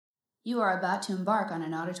You are about to embark on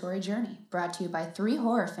an auditory journey, brought to you by three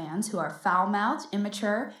horror fans who are foul-mouthed,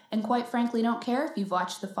 immature, and quite frankly don't care if you've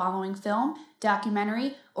watched the following film,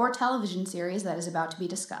 documentary, or television series that is about to be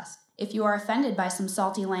discussed. If you are offended by some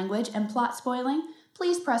salty language and plot spoiling,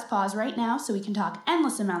 please press pause right now so we can talk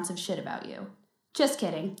endless amounts of shit about you. Just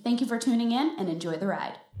kidding. Thank you for tuning in and enjoy the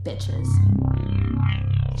ride, bitches.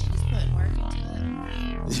 She's putting work into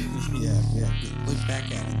it. Yeah. Look back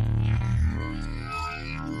at it.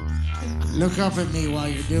 Look up at me while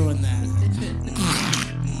you're doing that.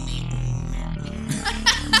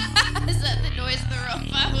 Is that the noise the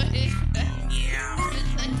robot would make?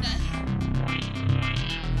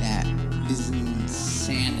 That is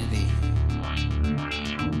insanity.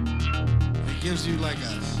 It gives you like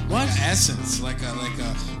a What? like a essence, like a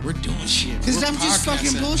we're doing shit. Because We're I'm just fucking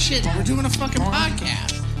podcasting. bullshitting. We're doing a fucking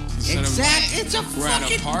podcast. Instead of- Exactly. It's a We're at a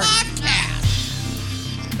fucking party. podcast.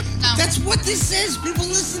 No. That's what this is. People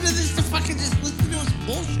listen to this to fucking just listen to us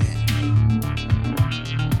bullshit.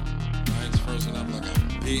 Ryan's frozen up like a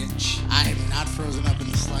bitch. I am not frozen up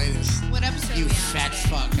in the slightest. What episode You are we on fat today?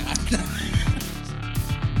 fuck.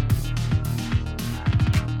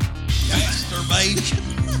 Masturbation.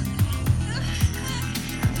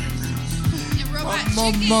 And robot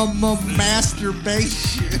chicken.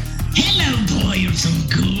 Masturbation. Hello, boys and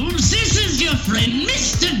ghouls. This is your friend,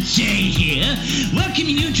 Mr. J here,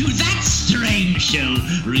 welcoming you to That Strange Show.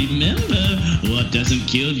 Remember, what doesn't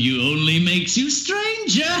kill you only makes you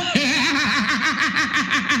stranger.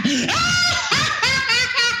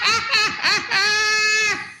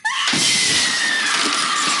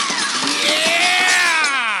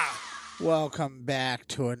 Welcome back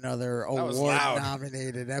to another was loud.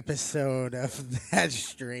 award-nominated episode of That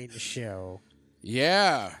Strange Show.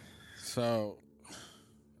 Yeah. So,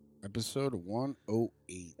 episode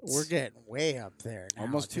 108. We're getting way up there now.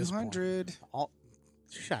 almost at this point. 200.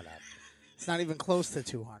 Shut up. It's not even close to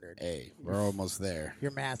 200. Hey, we're almost there.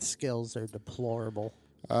 Your math skills are deplorable.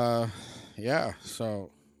 Yeah.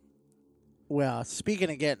 So, Well,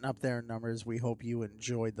 speaking of getting up there in numbers, we hope you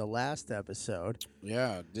enjoyed the last episode.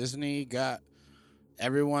 yeah, Disney got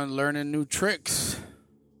everyone learning new tricks.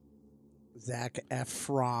 Zac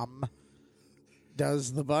Efron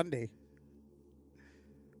does the Bundy.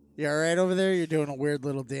 You all right over there? You're doing a weird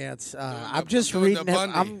little dance. I'm just doing the reading.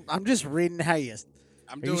 Bundy. I'm just reading how you.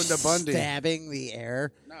 I'm Are doing you the Bundy. stabbing the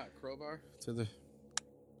air. Nah, crowbar to the.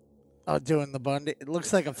 Oh, doing the Bundy. It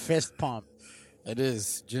looks like a fist pump. It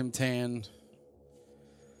is Jim Tan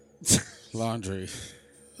laundry.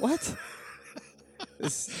 What?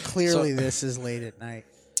 This is late at night.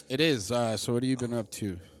 It is. So, what have you been up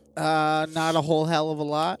to? Not a whole hell of a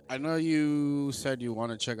lot. I know you said you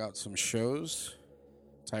want to check out some shows.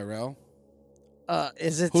 Tyrell.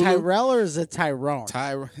 Is it Hulu? Tyrell or is it Tyrone?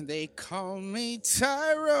 They call me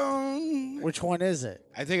Tyrone. Which one is it?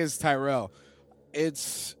 I think it's Tyrell.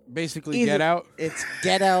 It's basically Either- Get Out, It's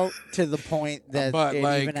Get Out to the point that But it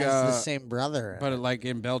like, even has the same brother. but like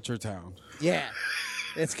in Belchertown. Yeah.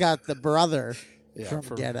 It's got the brother Yeah, from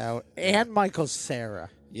for- Get Out and Michael Cera.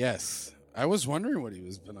 Yes. I was wondering what he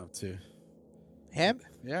was been up to. Him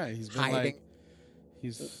Yeah, he's been hiding, like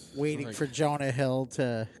he's waiting like for Jonah Hill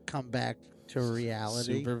to come back to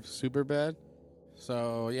reality. super bad.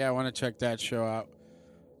 So yeah, I want to check that show out.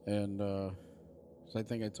 And so I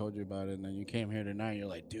think I told you about it, and then you came here tonight. You're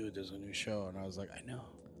like, dude, there's a new show, and I was like, I know.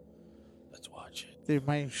 Let's watch it. Dude,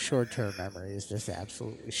 my short-term memory is just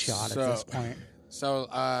absolutely shot So- at this point. So,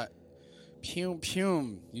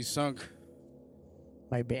 Pum, you sunk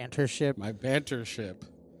My banter ship. my banter ship.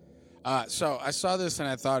 So I saw this and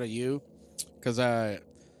I thought of you because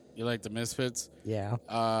you like the Misfits. Yeah.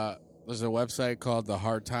 There's a website called The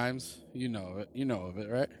Hard Times. You know it. You know of it,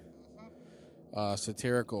 right?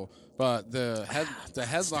 Satirical, but the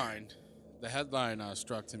headline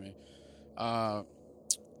struck to me.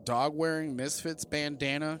 Dog wearing Misfits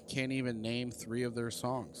bandana can't even name 3 of their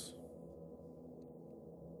songs.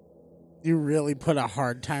 You really put a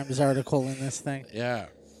Hard Times article in this thing? Yeah.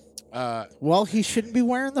 Well, he shouldn't be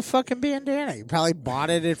wearing the fucking bandana. He probably bought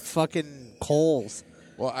it at fucking Kohl's.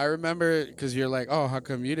 Well, I remember because you're like, oh, how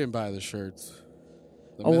come you didn't buy the shirts?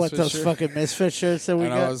 The Oh, what, Misfit those shirt? fucking Misfit shirts that we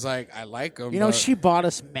And got? I was like, I like them. You know, she bought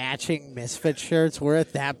us matching Misfit shirts. We're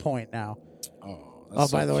at that point now. Oh,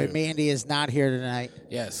 By the way, Mandy is not here tonight.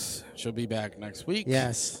 Yes, she'll be back next week.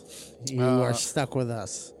 Yes. You are stuck with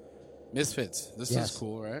us. Misfits. This Yes. is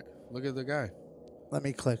cool, right? Look at the guy. Let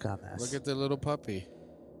me click on this. Look at the little puppy.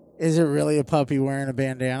 Is it really a puppy wearing a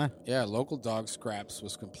bandana? Yeah, local dog Scraps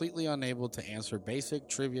was completely unable to answer basic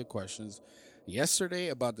trivia questions yesterday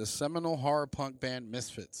about the seminal horror punk band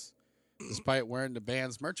Misfits. Despite wearing the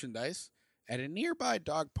band's merchandise At a nearby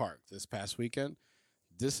dog park this past weekend,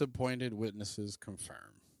 disappointed witnesses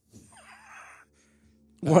confirm.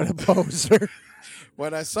 What a poser.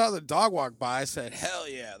 When I saw the dog walk by, I said, hell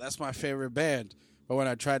yeah, that's my favorite band. But when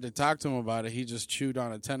I tried to talk to him about it, he just chewed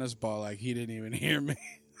on a tennis ball like he didn't even hear me.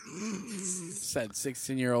 Said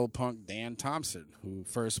 16-year-old punk Dan Thompson, who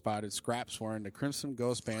first spotted Scraps wearing the Crimson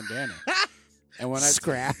Ghost bandana. And when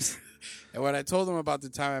Scraps. And when I told him about the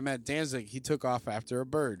time I met Danzig, he took off after a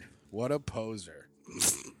bird. What a poser.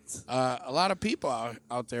 A lot of people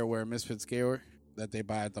out there wear Misfits gear that they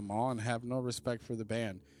buy at the mall and have no respect for the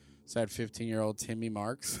band, said 15-year-old Timmy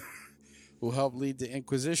Marks, who helped lead the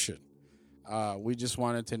Inquisition. We just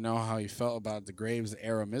wanted to know how he felt about the Graves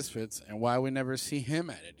era Misfits and why we never see him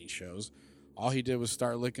at any shows. All he did was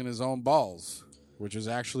start licking his own balls, which is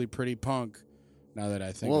actually pretty punk now that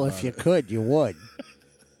I think about it. Well, if you could, you would.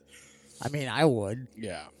 I mean, I would.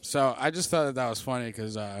 Yeah. So I just thought that was funny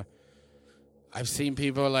because I've seen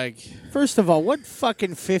people like... First of all, what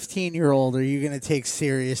fucking 15-year-old are you going to take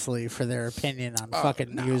seriously for their opinion on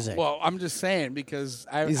fucking music? Well, I'm just saying because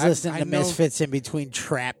He's listening to Misfits in between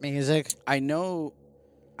trap music. I know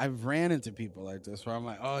I've ran into people like this where I'm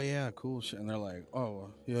like, oh, yeah, cool shit. And they're like,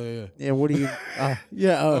 oh, yeah. Yeah, what do you...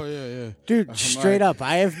 yeah, Oh, yeah. Dude, I'm straight like- up,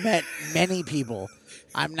 I have met many people.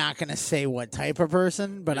 I'm not going to say what type of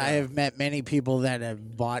person, but I have met many people that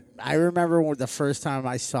have bought... I remember the first time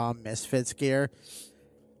I saw Misfits gear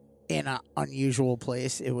in an unusual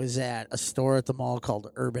place. It was at a store at the mall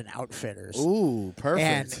called Urban Outfitters. Ooh, perfect.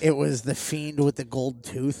 And it was the Fiend with the gold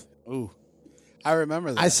tooth. Ooh. I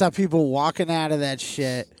remember that. I saw people walking out of that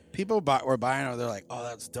shit. People were buying it. They're like, oh,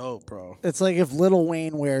 that's dope, bro. It's like if Lil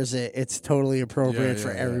Wayne wears it, it's totally appropriate Yeah,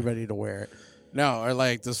 for yeah. everybody to wear it. No, or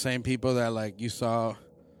like the same people that like you saw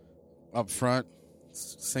up front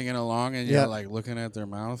singing along and you're Yeah. like looking at their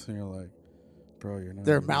mouth and you're like, bro, you're not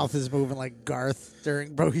Their even- mouth is moving like Garth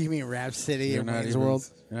during Bohemian Rhapsody you're in not Wayne's even, World.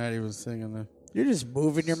 You're not even singing the You're just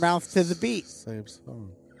moving your mouth to the beat. same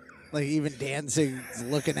song. Like even Danzig's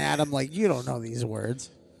looking at him like, you don't know these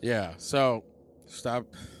words. Yeah, so stop.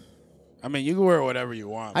 I mean, you can wear whatever you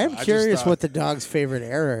want. I am but just curious thought- what the dog's favorite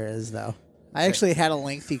era is, though. I actually had a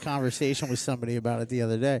lengthy conversation with somebody about it the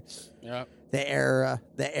other day. Yeah,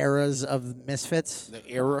 The eras of Misfits. the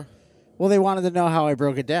era. Well, they wanted to know how I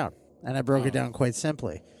broke it down, and I broke it down quite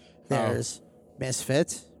simply. Oh. There's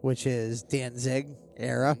Misfits, which is Danzig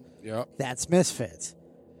era. Yep. That's Misfits.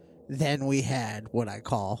 Then we had what I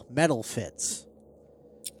call Metal Fits,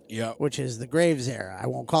 Yep. which is the Graves era. I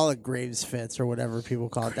won't call it Graves Fits or whatever people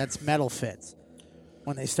call it. That's Metal Fits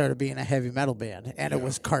when they started being a heavy metal band. And it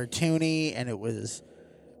was cartoony, and it was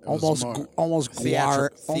was almost more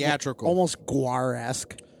theatrical. Almost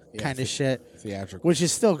Guar-esque kind of shit. Theatrical. Which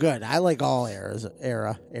is still good. I like all errors.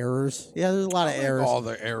 Yeah, there's a lot of errors All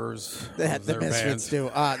the errors that of the their Misfits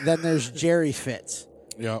band. do. Then there's Jerry Fits.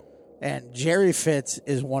 Yep. And Jerry Fits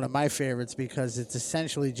is one of my favorites because it's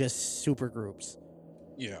essentially just super groups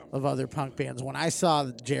Yeah. of other punk bands. When I saw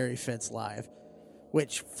Jerry Fits live,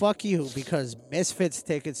 which fuck you, because Misfits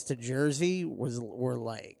tickets to Jersey were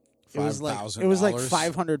like it was like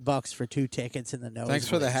 $5,000. $500 for 2 tickets in the nose. Thanks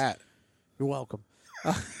for the hat. You're welcome.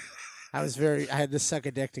 I had to suck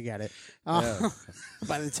a dick to get it. Yeah.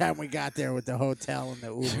 By the time we got there with the hotel and the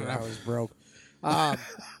Uber, I was broke.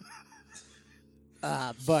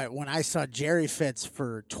 But when I saw Jerry Fits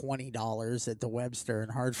for $20 at the Webster in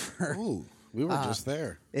Hartford, Ooh, we were just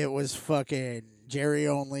there. it was fucking Jerry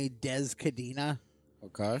only, Des Cadena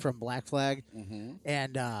Okay. from Black Flag,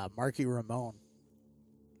 and Marky Ramone.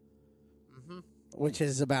 Which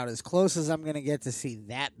is about as close as I'm going to get to see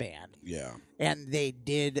that band. Yeah. And they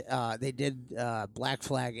did Black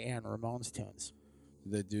Flag and Ramones tunes.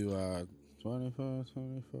 They do 24 hours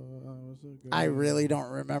ago. I really don't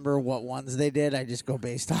remember what ones they did. I just go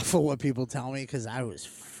based off of what people tell me because I was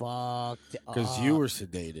fucked up. Because you were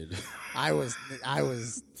sedated. I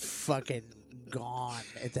was fucking gone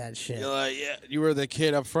at that shit. You're like, yeah, you were the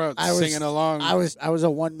kid up front I was singing along. I was a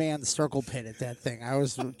one man circle pit at that thing. I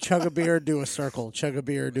was chug a beer, do a circle, chug a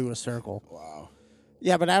beer, do a circle. Wow.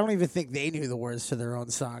 Yeah, but I don't even think they knew the words to their own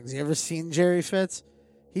songs. You ever seen Jerry Fitz?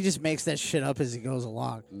 He just makes that shit up as he goes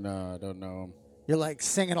along. No, I don't know him. You're like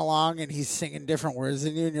singing along and he's singing different words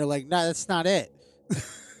than you, and you're like, no, that's not it.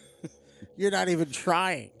 You're not even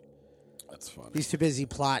trying. That's funny. He's too busy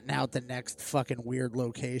plotting out the next fucking weird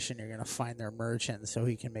location you're going to find their merch in so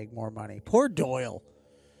he can make more money. Poor Doyle.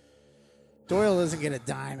 Doyle doesn't get a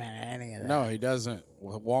dime out of any of that. No, he doesn't.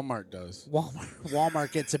 Well, Walmart does.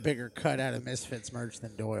 Walmart gets a bigger cut out of Misfits merch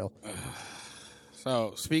than Doyle.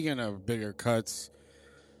 So, speaking of bigger cuts,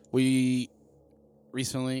 we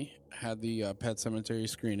recently had the Pet Cemetery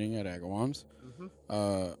screening at Agawam's.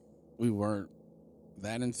 We weren't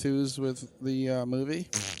that enthused with the movie.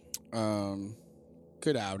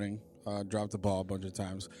 Good outing. Dropped the ball a bunch of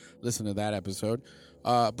times. Listen to that episode.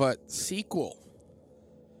 But sequel.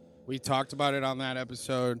 We talked about it on that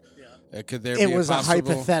episode. Yeah. Could there be It was a possible...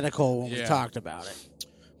 hypothetical when we talked about it.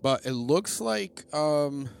 But it looks like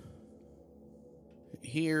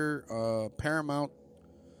here Paramount.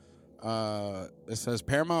 It says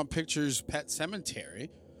Paramount Pictures Pet Cemetery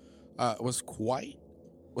was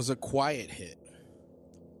a quiet hit.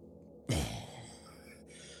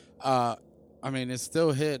 I mean, it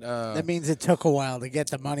still hit. That means it took a while to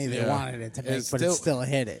get the money they wanted it to make, but it still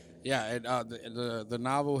hit it. Yeah, the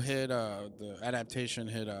novel hit. The adaptation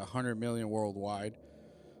hit 100 million worldwide.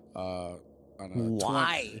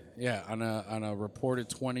 Why? On a reported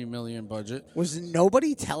 20 million budget. Was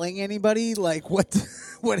nobody telling anybody like what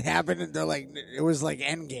happened? And they're like, it was like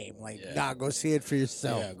Endgame. Like, nah, go see it for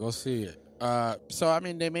yourself. Yeah, go see it. So I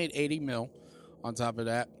mean, they made 80 mil on top of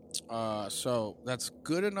that. So that's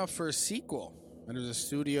good enough for a sequel. And if the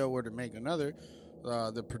studio were to make another,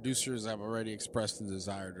 the producers have already expressed the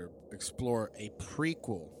desire to explore a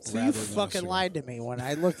prequel. So you fucking lied to me when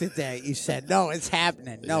I looked at that. You said, no, it's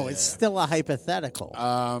happening. No, it's still a hypothetical.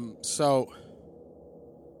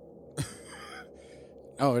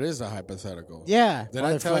 Oh, it is a hypothetical. Yeah. Did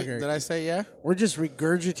I tell you? Did I say yeah? We're just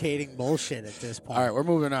regurgitating bullshit at this point. All right, we're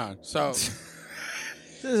moving on. So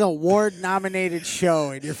this is a award-nominated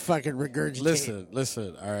show, and you're fucking regurgitating.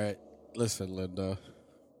 Listen. All right, listen, Linda.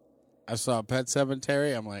 I saw Pet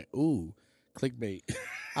Cemetery. I'm like, ooh, clickbait.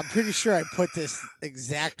 I'm pretty sure I put this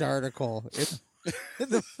exact article in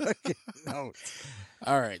the fucking notes.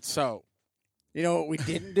 All right, so you know what we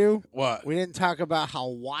didn't do? What? We didn't talk about how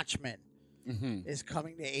Watchmen is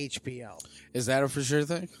coming to HBO. Is that a for sure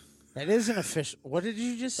thing? That is an official. What did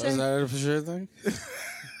you just say? Is that a for sure thing?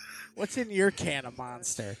 What's in your can of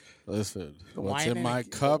Monster? Listen, what's in my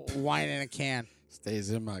cup? Wine in a can. Stays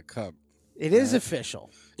in my cup. It is official.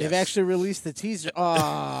 They've actually released the teaser. Oh,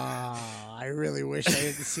 I really wish I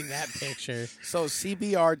didn't see that picture. So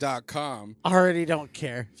CBR.com. Already don't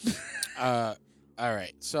care. All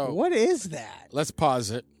right. So what is that? Let's pause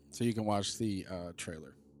it so you can watch the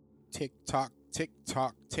trailer. Tick tock, tick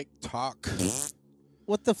tock, tick tock.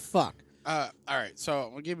 What the fuck? All right. So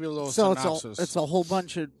I'm gonna give you a little synopsis. It's a whole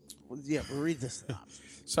bunch of. Yeah, read the synopsis.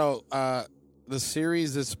 So the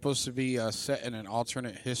series is supposed to be set in an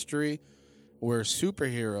alternate history where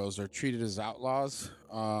superheroes are treated as outlaws.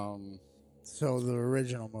 So the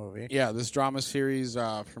original movie. Yeah, this drama series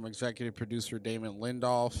from executive producer Damon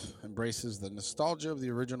Lindelof embraces the nostalgia of the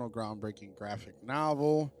original groundbreaking graphic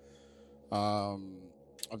novel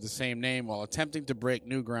of the same name while attempting to break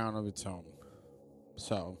new ground of its own.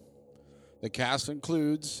 So the cast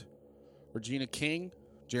includes Regina King,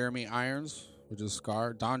 Jeremy Irons, which is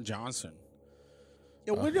Scar, Don Johnson.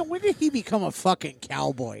 Yeah, when did he become a fucking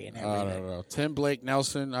cowboy and everything? I don't know. Tim Blake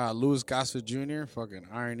Nelson, Louis Gossett Jr., fucking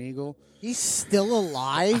Iron Eagle. He's still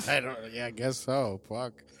alive? I guess so.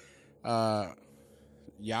 Fuck.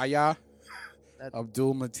 Yahya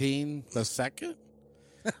Abdul Mateen II.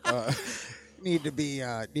 Need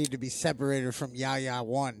to be separated from Yahya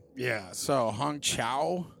 1. Yeah. So Hong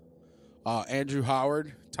Chow, Andrew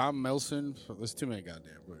Howard, Tom Milson. There's too many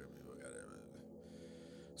goddamn.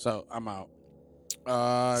 So I'm out.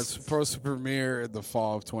 It's supposed to premiere in the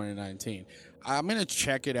fall of 2019. I'm gonna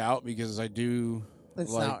check it out because I do.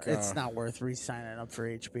 It's not worth re-signing up for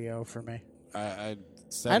HBO for me. I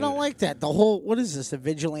don't like that. The whole what is this? A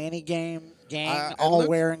vigilante gang all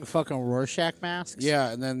wearing fucking Rorschach masks? Yeah,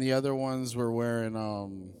 and then the other ones were wearing.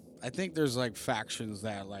 I think there's like factions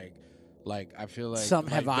that like I feel like some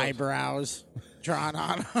have eyebrows drawn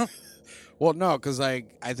on them. Well, no, because I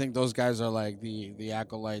think those guys are like the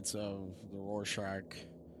acolytes of the Rorschach.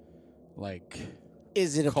 Like,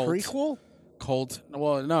 is it a prequel? Cult?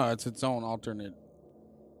 Well, no, it's its own alternate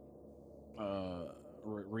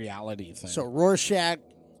reality thing. So Rorschach,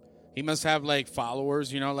 he must have like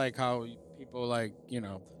followers, like how people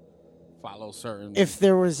follow certain. If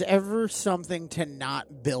there was ever something to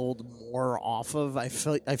not build more off of, I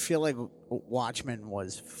feel like Watchmen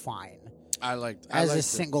was fine. I liked a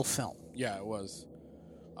single film. Yeah, it was.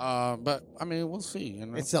 But I mean, we'll see.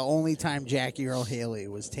 It's the only time Jackie Earle Haley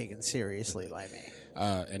was taken seriously by me.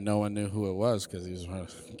 And no one knew who it was because he was a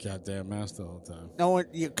goddamn mask the whole time. No one,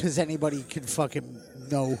 because anybody could fucking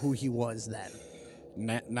know who he was then.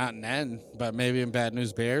 Not then, but maybe in Bad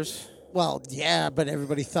News Bears. Well, yeah, but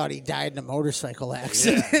everybody thought he died in a motorcycle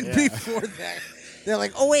accident before that. They're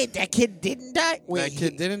like, oh, wait, that kid didn't die? Wait, that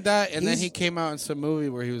kid didn't die, and then he came out in some movie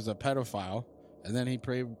where he was a pedophile, and then he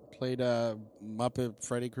played played Muppet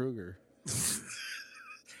Freddy Krueger.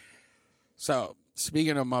 So,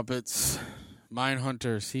 speaking of Muppets,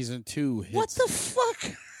 Mindhunter Season 2 hits, What the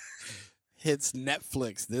fuck? hits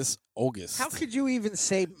Netflix this August. How could you even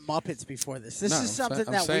say Muppets before this? This No, is I'm something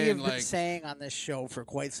sa- I'm that we saying, have been like- saying on this show for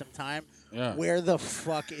quite some time. Yeah. Where the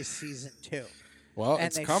fuck is season 2? Well, And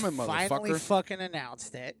it's they coming, finally motherfucker. fucking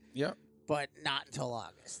announced it, Yep. but not until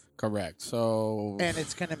August. Correct. So, And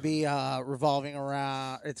it's going to be revolving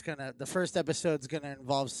around. The first episode's going to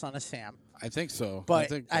involve Son of Sam, I think so. but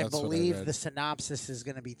think I that's what believe read. the synopsis is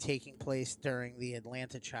going to be taking place during the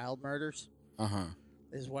Atlanta child murders. Uh-huh.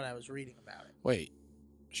 Is what I was reading about it. Wait,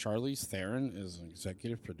 Charlize Theron is an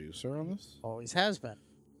executive producer on this? Always has been.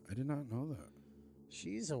 I did not know that.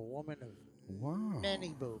 She's a woman of Wow. many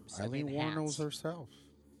boobs. Eileen Wuornos hats. herself.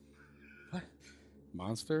 What?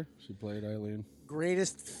 Monster? She played Eileen.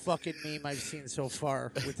 Greatest fucking meme I've seen so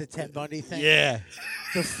far with the Ted Bundy thing. Yeah.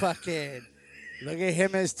 The fucking look at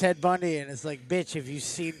him as Ted Bundy, and it's like, bitch, have you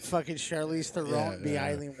seen fucking Charlize Theron be yeah.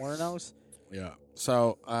 Eileen Wuornos? Yeah.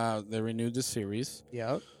 So, they renewed the series.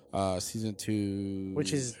 Yep. Season 2.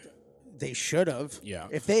 Which is, they should have. Yeah.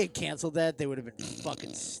 If they had canceled that, they would have been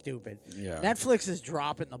fucking stupid. Yeah. Netflix is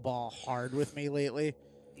dropping the ball hard with me lately.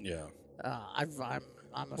 Yeah.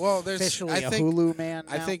 I'm Well, there's- officially I a think- Hulu man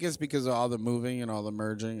I now. think it's because of all the moving and all the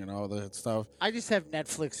merging and all that stuff. I just have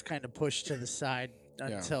Netflix kind of pushed to the side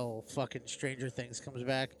until fucking Stranger Things comes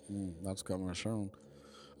back. That's coming soon.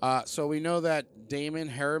 So we know that Damon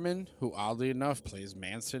Harriman, who oddly enough plays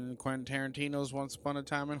Manson in Quentin Tarantino's Once Upon a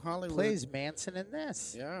Time in Hollywood. Plays Manson in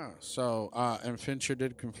this. Yeah. So, and Fincher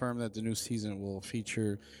did confirm that the new season will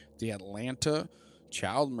feature the Atlanta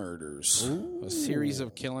child murders, a series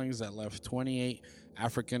of killings that left 28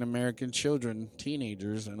 African American children,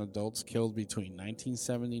 teenagers, and adults killed between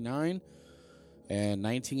 1979 and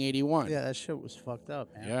 1981. Yeah, that shit was fucked up,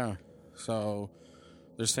 man. Yeah. So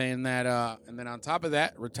they're saying that, and then on top of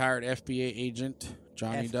that, retired FBA agent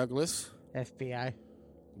Johnny Douglas. FBI.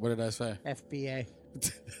 What did I say? FBA.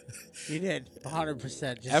 You did.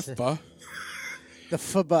 100%. Just FBA. the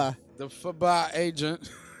FBA. The FBA agent.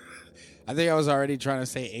 I think I was already trying to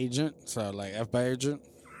say agent, so like FBI agent.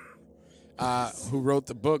 Who wrote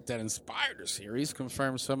the book that inspired the series,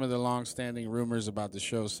 confirmed some of the long-standing rumors about the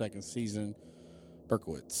show's second season,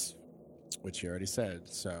 Berkowitz, which you already said.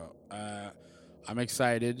 So I'm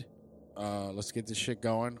excited. Let's get this shit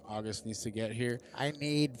going. August needs to get here. I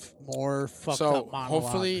need more fucked So up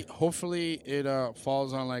monologue. hopefully it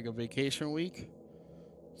falls on like a vacation week,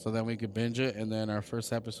 so then we could binge it, and then our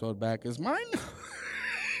first episode back is mine.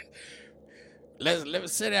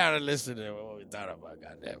 Let's sit down and listen to what we thought about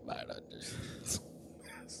goddamn Mindhunters.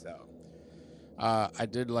 So, I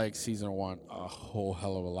did like season 1 a whole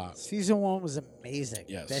hell of a lot. Season 1 was amazing.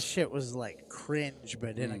 Yes. That shit was like cringe,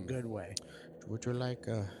 but in a good way. Would you like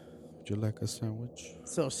a sandwich?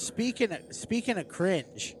 So speaking of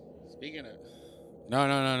cringe, Speaking of,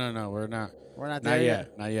 no, we're not. we're not there Not yet.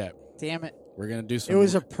 yet. Not yet. Damn it! We're gonna do some. It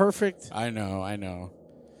was a perfect. I know.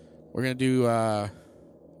 We're gonna do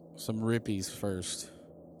some rippies first.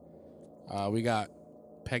 We got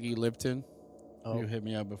Peggy Lipton. Oh. You hit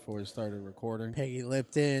me up before we started recording. Peggy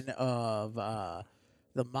Lipton of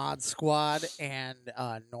the Mod Squad and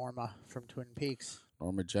Norma from Twin Peaks.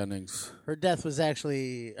 Norma Jennings. Her death was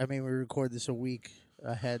actually. I mean, we record this a week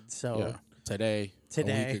ahead, so Yeah. Today.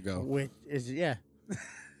 today, A week ago. which is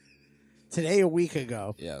today a week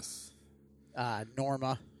ago, Yes.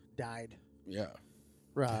 Norma died. Yeah.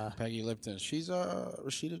 Peggy Lipton. She's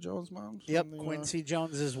Rashida Jones' mom. Yep, from the, Quincy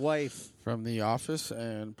Jones's wife. from The Office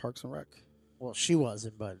and Parks and Rec. Well, she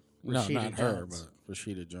wasn't, but No, Rashida not her, Jones. but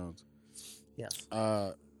Rashida Jones. Yes,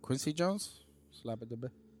 Quincy Jones? Slap at the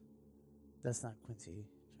bit. that's not Quincy Jones.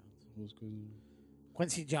 Who's Quincy?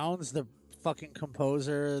 Quincy Jones, the fucking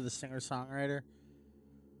composer, the singer-songwriter.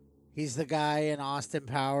 He's the guy in Austin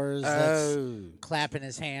Powers that's clapping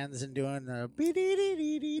his hands and doing the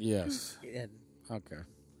Yes. and Okay.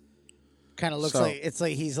 kind of looks So- like it's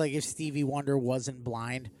like he's like if Stevie Wonder wasn't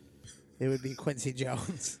blind, it would be Quincy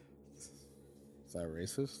Jones. Is that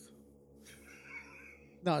racist?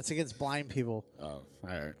 No, it's against blind people. Oh, all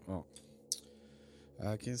right. Well,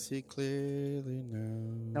 I can see clearly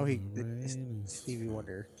now. No, Stevie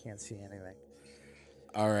Wonder can't see anything.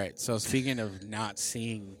 All right. So speaking of not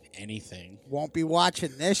seeing anything, Won't be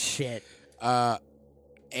watching this shit.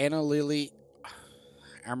 Anna Lily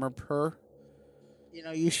Amerper. You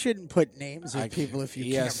know, you shouldn't put names of people if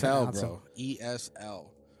you can't ESL, pronounce bro.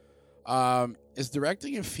 ESL. Is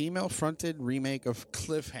directing a female-fronted remake of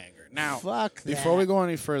Cliffhanger. Now, Fuck before that. we go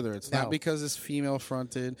any further, it's No. not because it's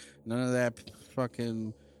female-fronted. None of that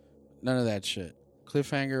shit.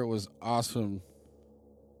 Cliffhanger was awesome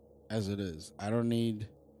as it is. I don't need.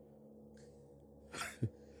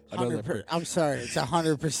 I'm sorry, it's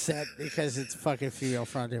 100% because it's fucking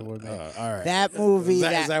female-fronted women. All right. That movie,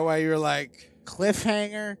 Is that why you were like,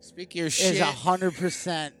 Cliffhanger, speak your is shit?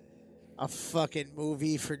 100% a fucking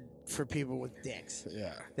movie for people with dicks.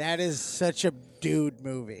 Yeah. That is such a dude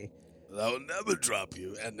movie. I'll never drop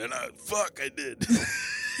you. And then I did.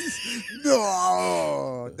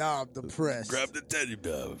 No, I'm depressed. the teddy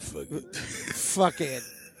bear. Fucking.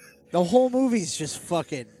 The whole movie's just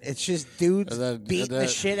fucking. It's just dudes And then- beating and then- the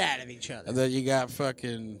shit out of each other. And then you got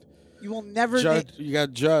fucking You will never Judd. You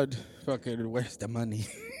got Judd. Fucking, where's the money?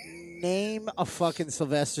 name a fucking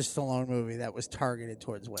Sylvester Stallone movie that was targeted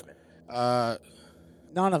towards women.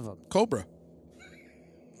 None of them. Cobra.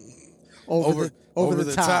 Over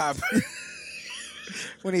the top. top.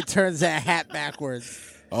 When he turns that hat backwards.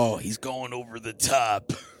 Oh, he's going over the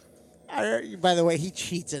top. By the way, he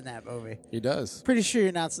cheats in that movie. He does. Pretty sure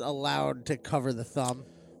you're not allowed to cover the thumb.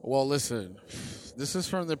 Well, listen. This is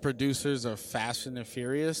from the producers of Fast and the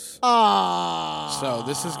Furious. Oh. So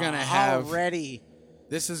this is gonna have already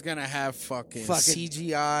This is gonna have fucking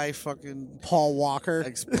CGI, fucking Paul Walker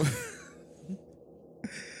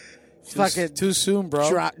fucking too soon,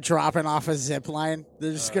 bro. dropping off a zip line.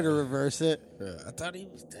 They're just gonna reverse it. Yeah, I thought he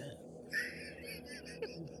was dead.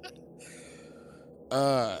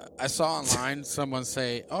 I saw online someone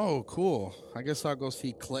say, "Oh, cool. I guess I'll go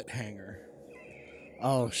see Cliffhanger."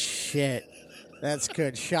 Oh shit, that's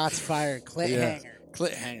good. Shots fired. Cliffhanger.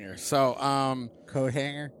 Cliffhanger. So, Coat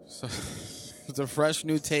hanger. So the fresh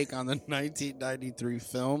new take on the 1993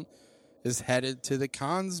 film is headed to the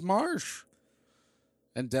Cannes Marsh.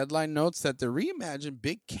 And Deadline notes that the reimagined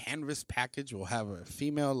big canvas package will have a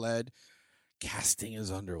female-led casting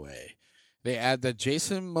is underway. They add that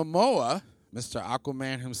Jason Momoa, Mr.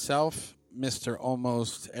 Aquaman himself, Mr.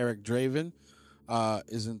 Almost Eric Draven,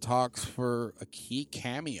 is in talks for a key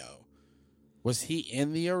cameo. Was he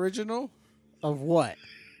in the original? Of what?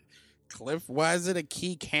 Cliff, why is it a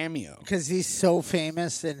key cameo? Because he's so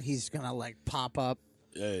famous and he's gonna like pop up.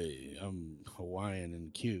 Hey, I'm Hawaiian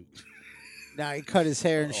and cute. Now he cut his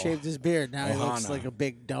hair and shaved his beard. Now he looks Ohana. like a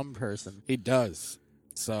big dumb person. He does.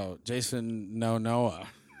 So, Jason Noah.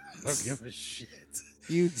 Don't give a shit.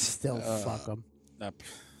 You'd still fuck him. No.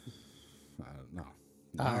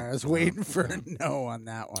 I was waiting for a no on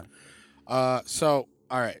that one. So,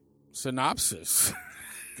 all right. Synopsis.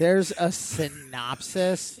 There's a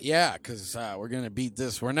synopsis. Yeah, because we're going to beat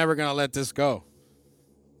this. We're never going to let this go.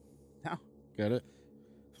 No. Get it?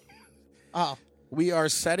 Oh. We are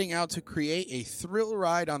setting out to create a thrill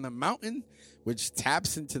ride on the mountain, which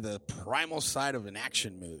taps into the primal side of an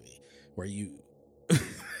action movie, where you...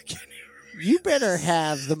 You better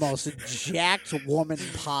have the most jacked woman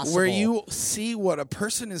possible. Where you see what a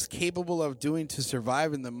person is capable of doing to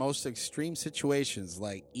survive in the most extreme situations,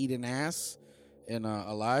 like eat an ass in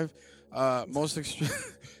Alive. Most extreme,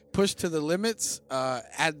 push to the limits.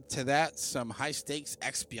 Add to that some high stakes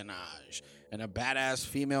espionage and a badass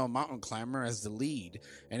female mountain climber as the lead,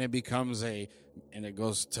 and it becomes and it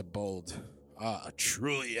goes to bold. A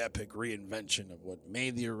truly epic reinvention of what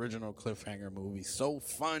made the original Cliffhanger movie so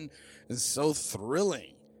fun and so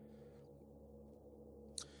thrilling.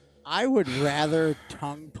 I would rather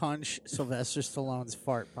tongue punch Sylvester Stallone's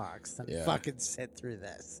fart box than Yeah. fucking sit through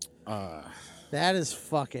this. That is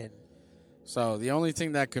fucking... So the only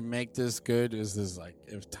thing that could make this good is this, like,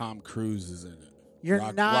 if Tom Cruise is in it. You're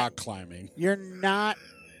rock climbing. You're not...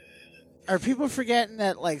 Are people forgetting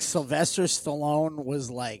that, like, Sylvester Stallone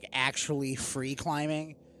was, like, actually free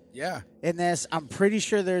climbing? Yeah. In this, I'm pretty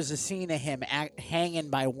sure there's a scene of him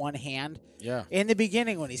hanging by one hand. Yeah. In the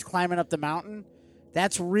beginning, when he's climbing up the mountain,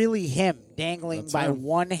 that's really him dangling That's by him.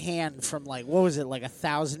 one hand from, like, what was it, like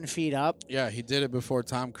 1,000 feet up? Yeah, he did it before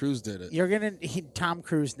Tom Cruise did it. You're gonna... Tom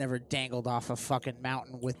Cruise never dangled off a fucking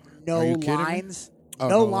mountain with no Are you kidding me? lines. Oh,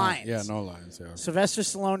 no lines. Yeah, no lines. Yeah. Sylvester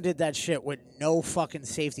Stallone did that shit with no fucking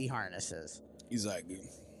safety harnesses. He's like,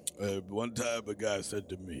 one time a guy said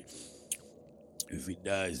to me, if he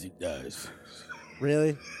dies, he dies.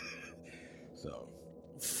 Really? So.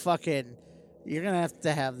 Fucking... You're gonna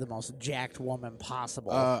have the most jacked woman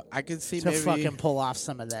possible. I could see to maybe fucking pull off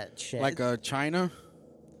some of that shit. like China.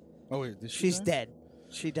 Oh wait, did she She's die? dead.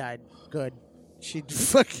 She died. Good. She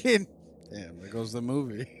fucking... Damn, there goes the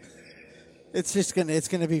movie. It's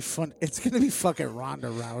gonna be fun. It's gonna be fucking Ronda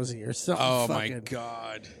Rousey or something. Oh fucking, my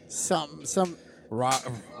god. Some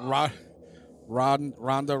Ronda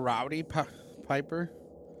Rowdy Piper.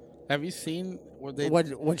 Have you seen what they?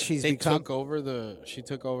 What she's They become? took over the. She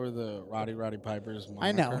took over the Roddy Piper's moniker.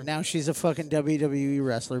 I know. Now she's a fucking WWE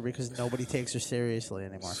wrestler because nobody takes her seriously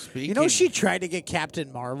anymore. Speaking, You know, she tried to get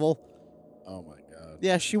Captain Marvel. Oh my god.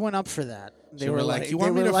 Yeah, she went up for that. They were like, "You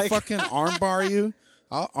want me to fucking armbar you?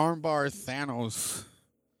 I'll armbar Thanos,"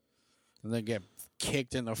 and then get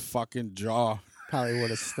kicked in the fucking jaw. Probably would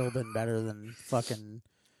have still been better than fucking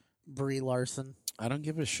Brie Larson. I don't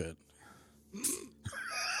give a shit.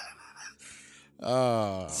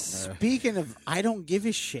 Oh, man. Speaking of, I don't give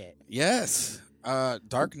a shit. Yes.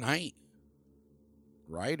 Dark Knight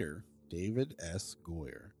writer David S.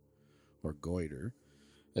 Goyer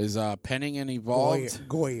is penning an evolved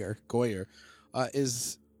Goyer.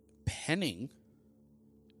 Is penning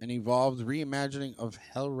an evolved reimagining of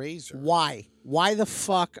Hellraiser. Why? Why the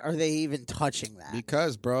fuck are they even touching that?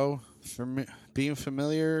 Because, bro, being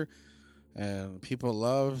familiar and people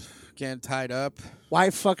love getting tied up. Why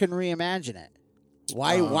fucking reimagine it?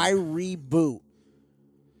 Why reboot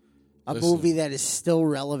a Listen. movie that is still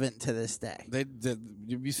relevant to this day?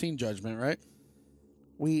 You've seen Judgment, right?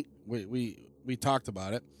 We talked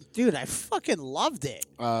about it. dude, I fucking loved it.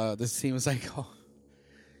 This seems like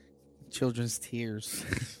children's tears.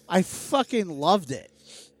 I fucking loved it.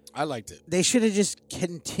 I liked it. They should have just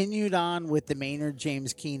continued on with the Maynard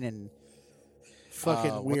James Keenan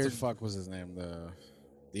fucking What weird. the fuck was his name?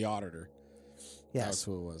 The auditor. Yes. That's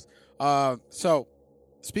who it was. So,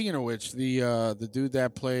 speaking of which, the dude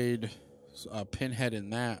that played Pinhead in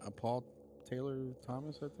that, Paul Taylor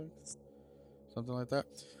Thomas, I think, something like that.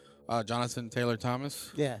 Jonathan Taylor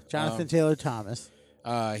Thomas. Yeah, Jonathan Taylor Thomas.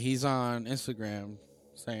 He's on Instagram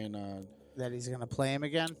saying That he's gonna play him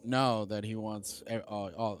again. no, that he wants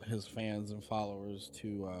all his fans and followers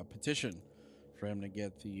to petition for him to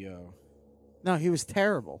get the. No, he was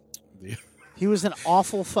terrible. the He was an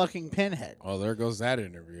awful fucking Pinhead. oh, there goes that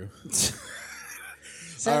interview.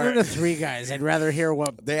 Send All her right. to Three Guys. I'd rather hear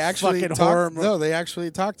what They actually fucking talked, horror. No, they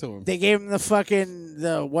actually talked to him. They gave him the fucking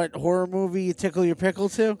what horror movie you tickle your pickle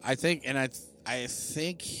to? I think, and I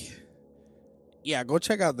think, yeah, go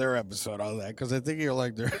check out their episode on that because I think you're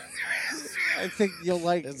like their. I think you'll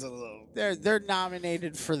like. It's a little. They're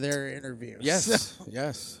nominated for their interviews. Yes,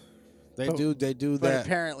 yes, they But- do. They do but that.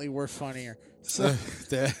 apparently we're funnier. So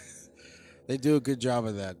they do a good job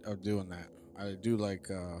of doing that. I do like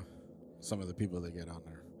some of the people they get on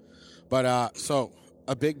there. But so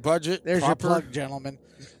a big budget. there's proper, your plug, gentlemen.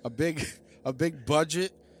 A big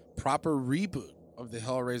budget, proper reboot of the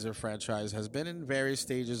Hellraiser franchise has been in various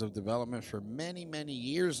stages of development for many, many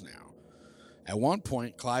years now. At one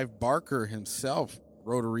point, Clive Barker himself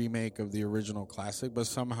wrote a remake of the original classic, but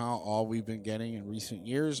somehow all we've been getting in recent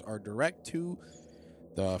years are direct to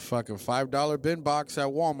the fucking $5 bin box at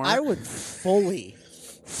Walmart. I would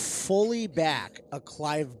fully back a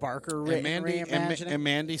Clive Barker and written Mandy, reimagining. and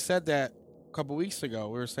Mandy said that a couple weeks ago.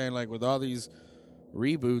 We were saying, like, with all these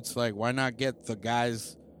reboots, like, why not get the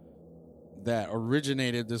guys that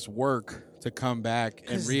originated this work to come back and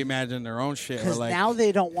 'Cause- reimagine their own shit? Or Because like, now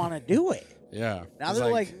they don't want to do it. yeah. Now It's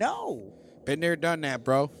they're like, no, been there, done that,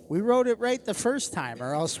 bro. we wrote it right the first time,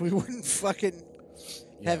 or else we wouldn't fucking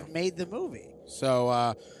have made the movie.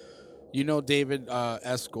 So, you know David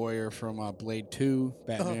S. Goyer from Blade 2,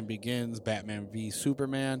 Batman Begins, Batman v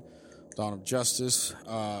Superman, Dawn of Justice.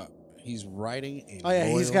 He's writing a Oh yeah,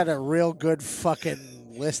 he's loyal- got a real good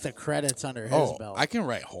fucking list of credits under his belt. I can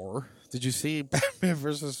write horror. Did you see Batman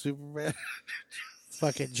versus Superman?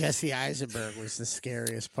 Fucking Jesse Eisenberg was the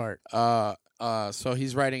scariest part. So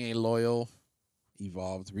he's writing a loyal,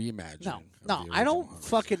 evolved reimagining. No, of no, the I don't original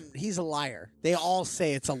fucking. He's a liar. They all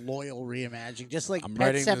say it's a loyal reimagining, just like I'm Pet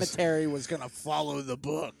writing this- Cemetery was gonna follow the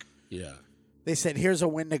book. Yeah. They said, "Here's a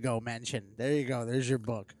Wendigo mention. There you go. There's your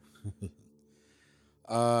book."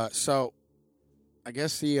 So I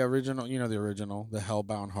guess the original, the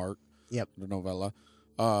Hellbound Heart. Yep. The novella.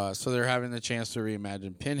 So they're having the chance to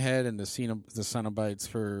reimagine Pinhead and the Cenobites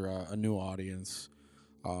for a new audience,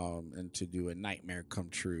 and to do a nightmare come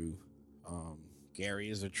true. Gary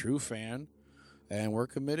is a true fan, and we're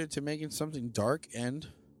committed to making something dark and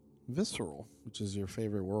visceral, which is your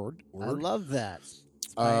favorite word. I love that.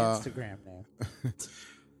 It's my Instagram name.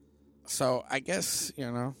 So I guess,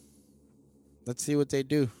 let's see what they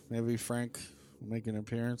do. Maybe Frank will make an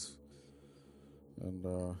appearance,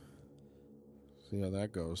 and see how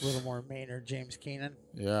that goes. A little more Maynard James Keenan.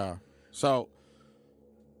 Yeah. So,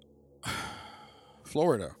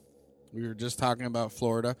 Florida. We were just talking about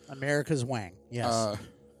Florida. America's Wang. Yes.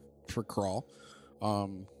 For Crawl,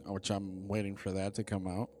 which I'm waiting for that to come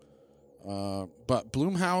out. But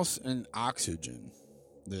Blumhouse and Oxygen,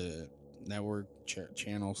 the network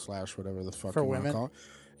channel / whatever the fuck For you want to women? call it.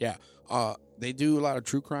 Yeah. They do a lot of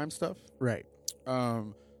true crime stuff. Right.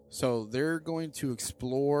 So they're going to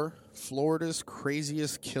explore Florida's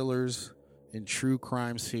craziest killers in true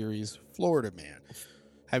crime series, Florida Man.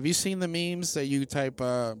 Have you seen the memes that you type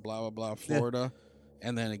blah, blah, blah, Florida,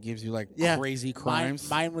 and then it gives you like crazy crimes?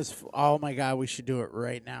 Mine was, oh my God, we should do it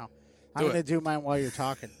right now. I'm going to do mine while you're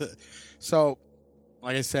talking. So,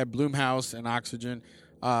 like I said, Blumhouse and Oxygen,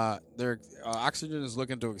 Oxygen is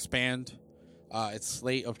looking to expand its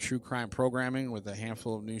slate of true crime programming with a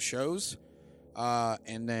handful of new shows.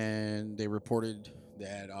 And then they reported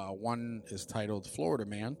that one is titled Florida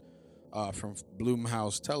Man from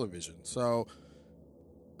Blumhouse Television. So,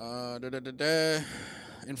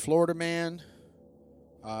 in Florida Man,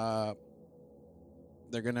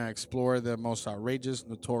 they're going to explore the most outrageous,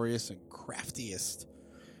 notorious, and craftiest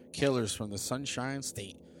killers from the Sunshine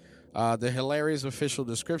State. The hilarious official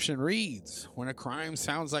description reads, when a crime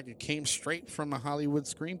sounds like it came straight from a Hollywood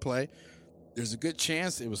screenplay, there's a good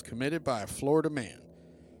chance it was committed by a Florida man.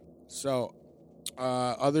 So,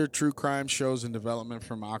 other true crime shows in development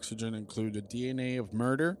from Oxygen include The DNA of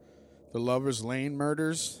Murder, The Lover's Lane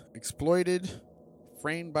Murders, Exploited,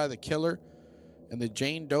 Framed by the Killer, and the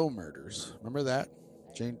Jane Doe Murders. Remember that?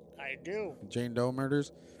 I do. Jane Doe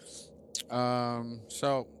Murders.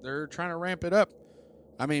 So they're trying to ramp it up.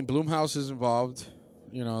 I mean, Blumhouse is involved.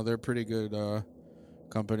 You know, they're a pretty good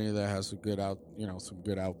company that has a good some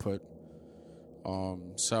good output.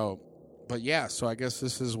 So I guess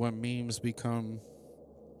this is when memes become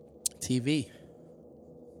TV.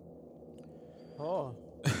 Oh.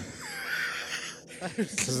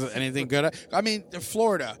 Is anything good? I mean,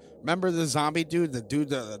 Florida. Remember the zombie dude,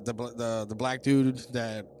 the black dude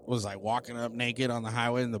that was like walking up naked on the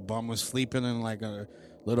highway, and the bum was sleeping in like a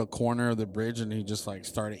little corner of the bridge, and he just like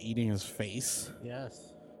started eating his face.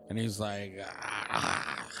 Yes. And he's like,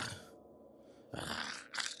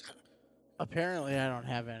 Apparently, I don't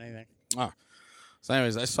have anything. oh. So,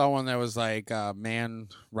 anyways, I saw one that was like man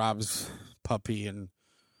robs puppy and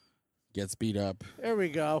gets beat up. There we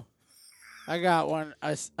go. I got one.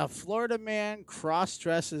 A Florida man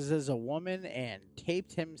cross-dresses as a woman and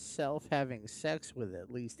taped himself having sex with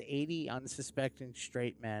at least 80 unsuspecting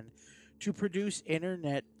straight men to produce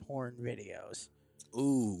internet porn videos.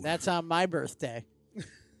 Ooh, That's on my birthday.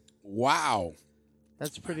 wow.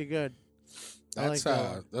 That's pretty good. That's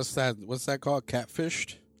what's that called?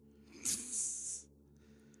 Catfished.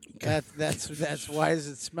 That's why does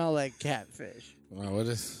it smell like catfish? Well, what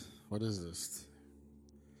is this?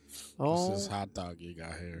 Oh, What's this hot dog you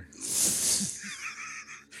got here?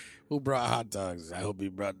 Who brought hot dogs? I hope he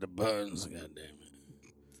brought the buns. God damn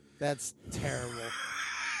it! that's terrible.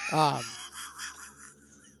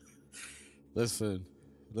 Listen,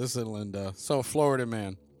 Linda. So, Florida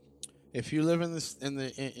man, if you live in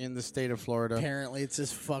the state of Florida, Apparently, it's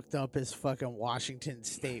as fucked up as fucking Washington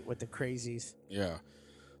State with the crazies. yeah.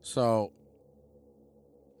 So,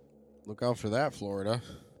 look out for that, Florida.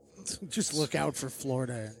 Just look out for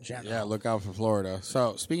Florida in general. Yeah, look out for Florida.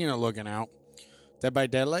 So, speaking of looking out, Dead by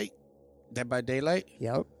Daylight,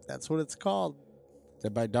 Yep, that's what it's called.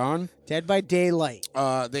 Dead by Dawn. Dead by Daylight.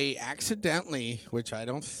 They accidentally, which I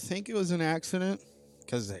don't think it was an accident,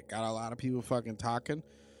 because it got a lot of people fucking talking,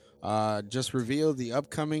 just revealed the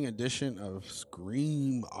upcoming edition of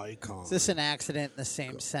Scream Icon. Is this an accident in the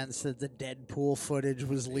same sense that the Deadpool footage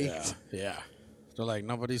was leaked? Yeah. They're like,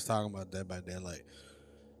 nobody's talking about Dead by Daylight.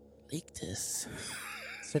 Leak this.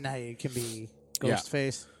 So now you can be Yeah.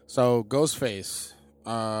 Ghostface. So, Ghostface,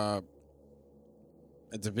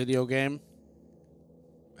 it's a video game.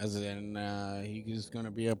 As in, he's going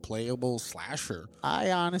to be a playable slasher.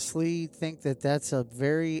 I honestly think that that's a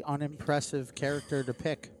very unimpressive character to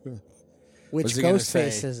pick. Which What's he gonna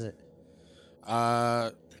Ghostface say? is it?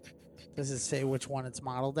 Does it say which one it's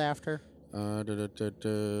modeled after? You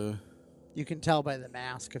can tell by the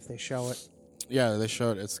mask if they show it. Yeah, they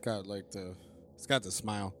showed it's got the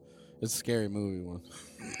smile. It's a scary movie one.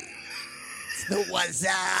 What's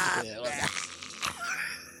up?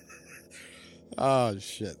 Oh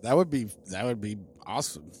shit, that would be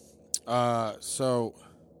awesome. So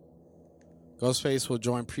Ghostface will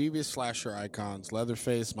join previous slasher icons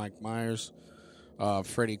Leatherface, Mike Myers,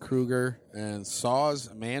 Freddy Krueger, and Saw's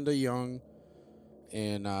Amanda Young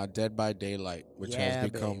in Dead by Daylight, which has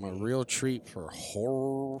become a real treat for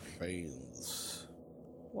horror fans.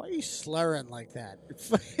 Why are you slurring like that?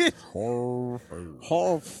 Horror fans.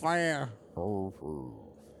 Whole fire.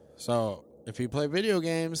 So if you play video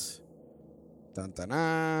games, dun, dun,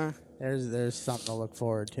 dun, There's something to look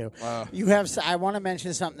forward to. uh, You have. I want to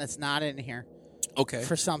mention something that's not in here okay.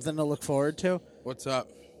 for something to look forward to. What's up?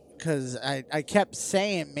 because I kept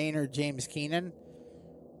saying Maynard James Keenan.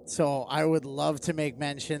 So I would love to make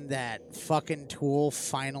mention that fucking Tool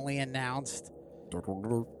finally announced.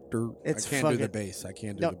 It's I can't do the fucking- bass. I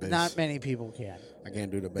can't do No, the bass. not many people can. I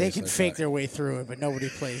can't do the bass. They can like fake that. their way through it, but nobody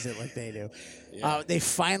plays it like they do. Yeah. They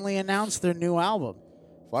finally announced their new album,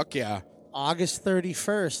 Fuck yeah! August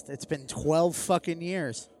 31st. It's been 12 fucking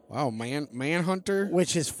years, Wow, Manhunter.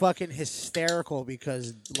 which is fucking hysterical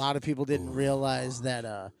because a lot of people didn't realize that.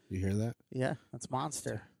 You hear that? Yeah, that's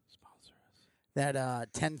Monster.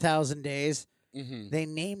 That 10,000 Days. Mm-hmm. They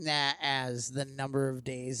named that as the number of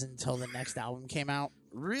days until the next album came out.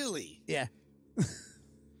 Really? Yeah.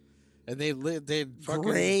 And they fucking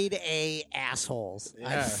Grade A assholes. I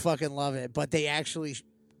Yeah. fucking love it. But they actually.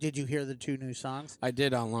 Did you hear the 2 new songs? I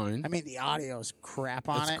did online. I mean, the audio's crap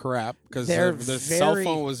on It's it. crap because They're the cell very-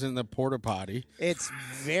 phone was in the porta potty. It's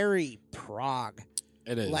very prog.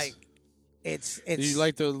 It is. Like, it's. Do you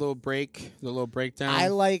like the little breakdown? I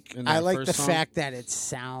like. in I that like first the song? fact that it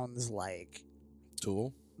sounds like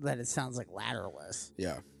Tool. ladderless.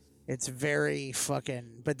 Yeah. It's very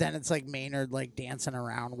fucking. But then it's like Maynard like dancing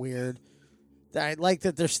around weird. I like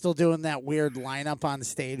that they're still doing that weird lineup on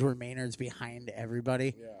stage where Maynard's behind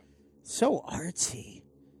everybody. Yeah. So artsy.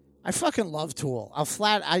 I fucking love Tool.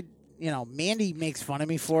 Mandy makes fun of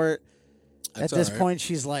me for it. That's At this all right. point,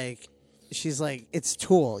 she's like, it's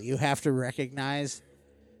Tool. You have to recognize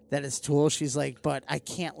that it's Tool. She's like, but I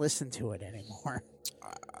can't listen to it anymore.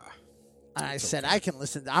 And I said, I can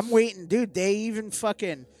listen. I'm waiting, dude. They even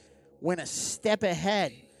fucking went a step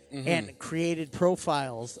ahead Mm-hmm. and created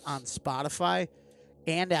profiles on Spotify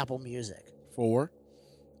and Apple Music. For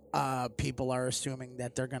People are assuming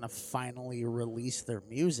that they're gonna finally release their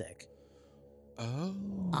music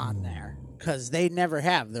on there because they never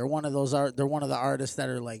have. They're one of those. They're one of the artists that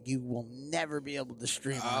are like, you will never be able to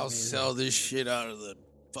stream. my I'll music. sell this shit out of the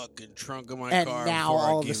fucking trunk of my And car. now before I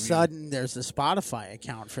all of a give you-" sudden, there's a Spotify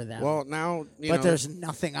account for them. Well, now but there's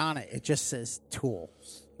nothing on it. It just says Tool.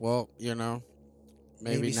 maybe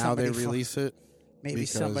Maybe now they somebody release it. Maybe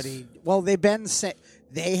Because- somebody. Well, they've been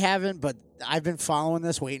they haven't, but I've been following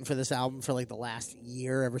this, waiting for this album for like the last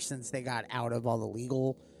year, ever since they got out of all the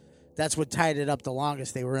legal. That's what tied it up the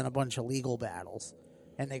longest. They were in a bunch of legal battles,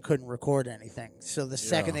 and they couldn't record anything. So the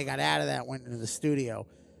second they got out of that, went into the studio.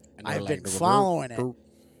 And they're I've like, been following it,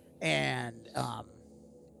 and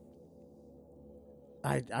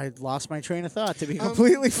I lost my train of thought. To be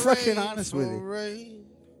completely fucking honest with you.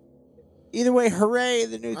 Either way, hooray!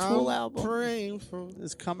 The new Tool album Praying for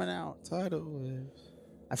is coming out. tidal waves.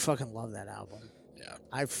 I fucking love that album. Yeah,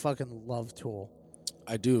 I fucking love Tool.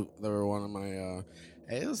 I do. They were one of my.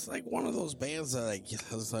 It was like one of those bands that like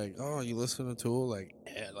I was like, oh, you listen to Tool? Like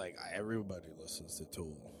everybody listens to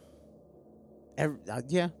Tool.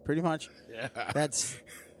 Yeah, pretty much. Yeah. That's.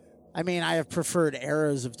 I mean, I have preferred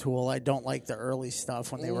eras of Tool. I don't like the early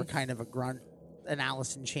stuff when they Mm. were kind of an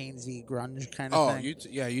Alice in Chainsy grunge kind of Oh, thing.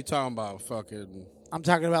 you talking about fucking I'm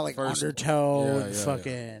talking about like First- Undertow yeah, and yeah,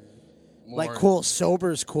 fucking more, like cool.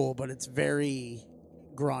 Sober's cool, but it's very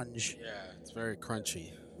grunge. Yeah, it's very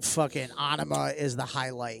crunchy. Fucking Anima is the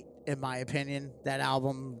highlight in my opinion. That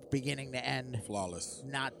album, beginning to end, Flawless.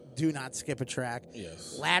 do not skip a track.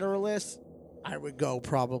 Yes. Lateralus, I would go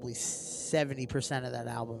probably 70% of that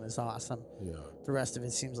album is awesome. Yeah. The rest of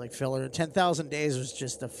it seems like filler. 10,000 Days was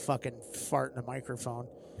just a fucking fart in a microphone,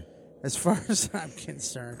 as far as I'm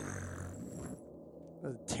concerned. It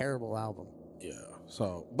was a terrible album. Yeah.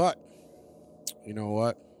 So, but you know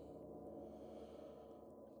what?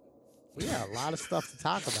 We got a lot of stuff to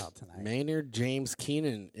talk about tonight. Maynard James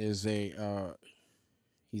Keenan is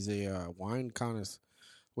he's a wine connoisseur.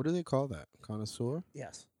 What do they call that? Connoisseur?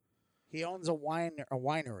 Yes. He owns a winery.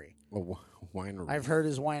 Winery. I've heard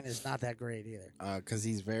his wine is not that great either. Because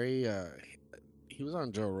he's very. He was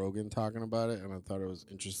on Joe Rogan talking about it, and I thought it was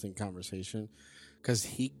interesting conversation. Because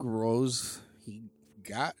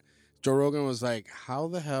Joe Rogan was like, "How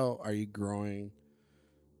the hell are you growing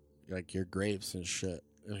like your grapes and shit?"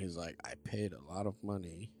 And he's like, "I paid a lot of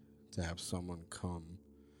money to have someone come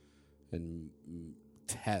and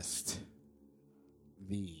test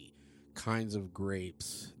the kinds of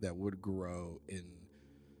grapes that would grow in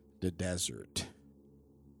the desert."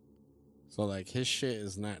 So like his shit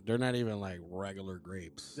is not, they're not even like regular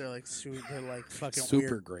grapes. They're like fucking Super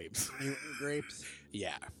weird grapes. mutant grapes.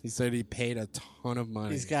 Yeah. He said he paid a ton of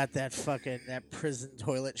money. He's got that prison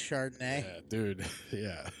toilet Chardonnay. Yeah, dude.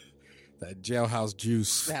 Yeah. That jailhouse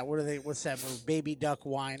juice. What's that move? Baby duck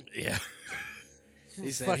wine. Yeah.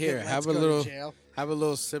 He said, Fucking "Here, let's have go a to little jail." have a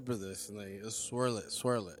little sip of this." And they just swirl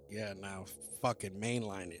it. Yeah, now fucking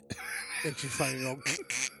mainline it. Makes you fucking go.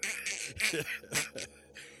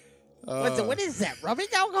 What is that? Rubbing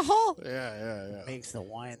alcohol? Yeah. Makes the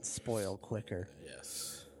wine spoil quicker.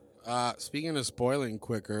 Yes. Speaking of spoiling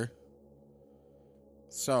quicker,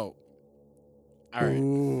 so, all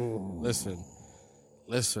right, listen.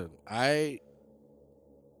 This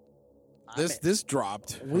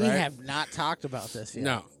dropped. We right? have not talked about this yet.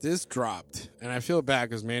 No, this dropped, and I feel bad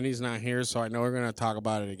because Mandy's not here, so I know we're gonna talk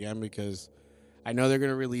about it again because I know they're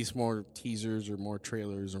gonna release more teasers or more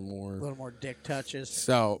trailers or A more. little more dick touches.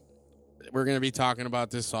 So we're gonna be talking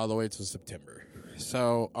about this all the way to September.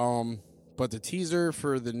 So, but the teaser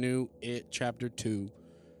for the new It Chapter 2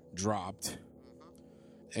 dropped,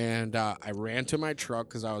 and I ran to my truck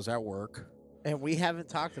because I was at work, And we haven't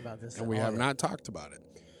talked about this. and at we all have yet. not talked about it.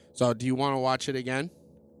 So, do you want to watch it again?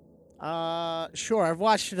 Sure. I've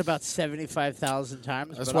watched it about 75,000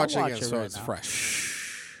 times. Let's but I'll watch it again so right it's now. fresh.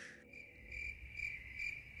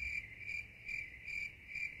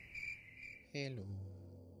 Hello.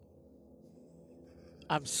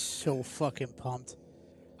 I'm so fucking pumped.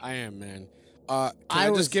 I am, man. Can I I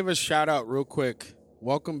was- just give a shout out real quick?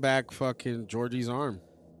 Welcome back, fucking Georgie's Arm.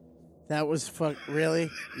 That was really?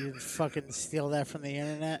 You fucking steal that from the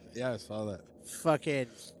internet? Yeah, I saw that. Fucking,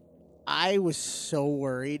 I was so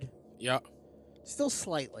worried. Yeah. Still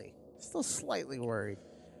slightly worried.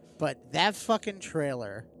 But that fucking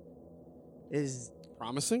trailer is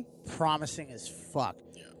Promising? promising as fuck.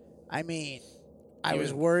 Yeah. I mean, I Yeah.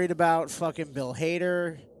 was worried about fucking Bill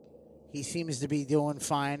Hader. He seems to be doing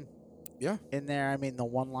fine Yeah. in there. I mean, the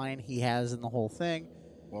one line he has in the whole thing.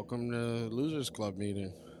 Welcome to Losers Club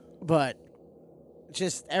meeting. But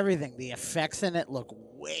just everything. The effects in it look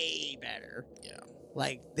way better. Yeah.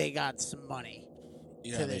 Like, they got some money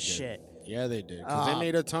Yeah, to they this did. shit. Yeah, they did. Because they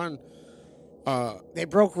made a ton. They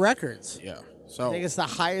broke records. Yeah. I So, think it's the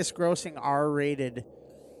highest grossing R-rated.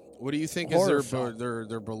 what do you think horror is film.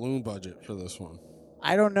 their balloon budget for this one?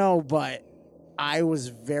 I don't know, but I was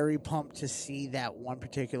very pumped to see that one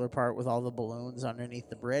particular part with all the balloons underneath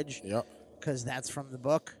the bridge Yep. because that's from the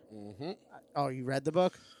book. Mm-hmm. Oh, you read the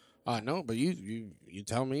book? No, but you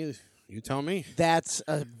tell me. You tell me. That's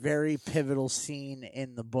a very pivotal scene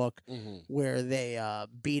in the book Mm-hmm. where they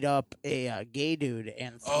beat up a gay dude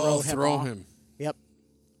and throw Oh, him throw off. him. Yep.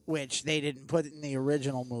 Which they didn't put in the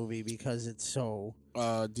original movie because it's so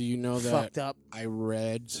Do you know that fucked up. I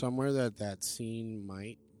read somewhere that scene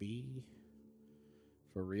might be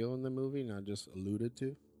for real in the movie, not just alluded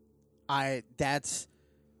to?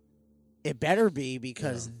 It better be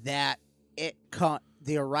because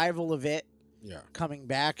the arrival of it Yeah. coming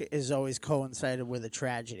back is always coincided with a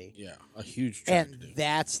tragedy. Yeah. A huge And tragedy.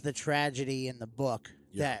 that's the tragedy in the book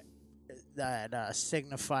Yeah. that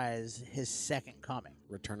signifies his second coming.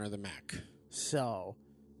 Return of the Mac. So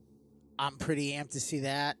I'm pretty amped to see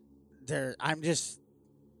that. They're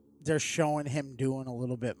showing him doing a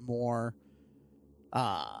little bit more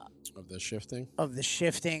Of the shifting. of the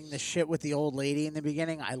shifting, the shit with the old lady in the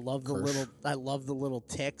beginning. I love the little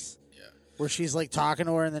ticks. Yeah. Where she's like talking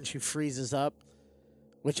to her and then she freezes up,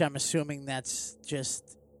 which I'm assuming that's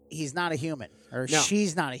just he's not a human or No.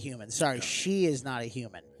 she's not a human. Sorry, she is not a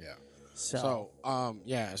human. Yeah. So,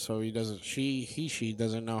 So he doesn't. She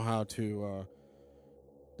doesn't know how to.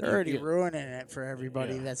 they're already yeah. ruining it for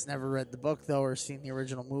everybody Yeah. that's never read the book though or seen the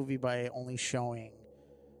original movie by only showing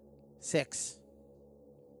 6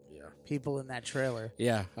 Yeah. people in that trailer.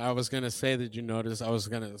 Yeah, I was gonna say that you noticed.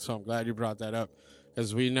 So I'm glad you brought that up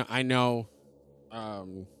because I know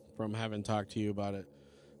from having talked to you about it.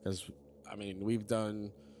 Because I mean, we've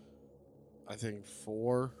done, I think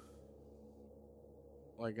 4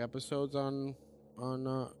 episodes on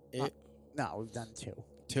it. No, we've done 2.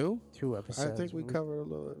 2? 2 episodes. I think we covered a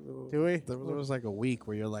little. Do we? There was like a week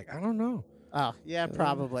where you're like, I don't know. Oh, yeah,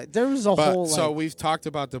 probably. There was a But whole so we've talked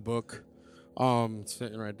about the book,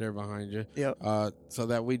 sitting right there behind you. Yep. So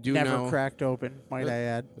that we do never know. cracked open, might I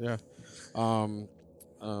add. Yeah.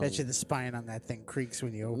 Bet you the spine on that thing creaks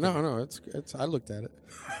when you open it. No, it's. I looked at it.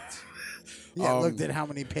 Yeah, looked at how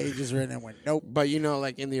many pages are in it and went, nope. But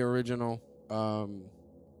like in the original,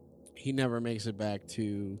 he never makes it back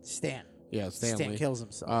to Stan. Stanley. Stan kills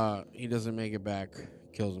himself. He doesn't make it back.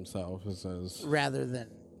 Kills himself. It says rather than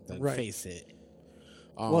right. face it.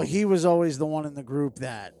 Well, he was always the one in the group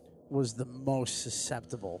that was the most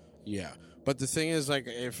susceptible. Yeah, but the thing is, like,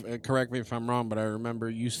 if correct me if I'm wrong, but I remember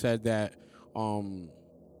you said that,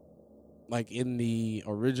 like in the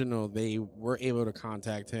original, they were able to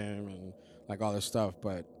contact him and like all this stuff,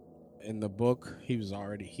 but in the book, he's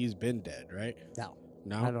been dead, right?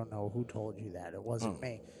 No, I don't know who told you that. It wasn't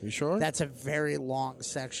me. You sure? That's a very long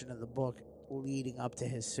section of the book leading up to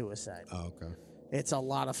his suicide. Oh, okay. It's a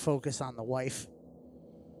lot of focus on the wife.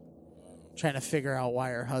 trying to figure out why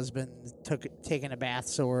her husband taking a bath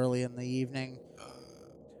so early in the evening,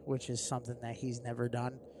 which is something that he's never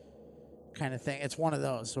done, kind of thing. It's one of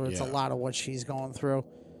those, so it's a lot of what she's going through.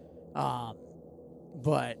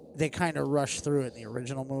 But they kind of rushed through it in the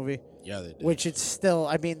original movie. Yeah, they did. Which it's still,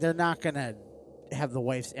 I mean, they're not going to have the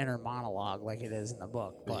wife's inner monologue like it is in the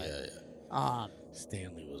book. But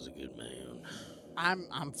Stanley was a good man.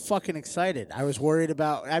 I'm fucking excited. I was worried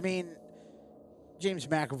about, I mean, James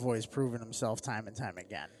McAvoy's proven himself time and time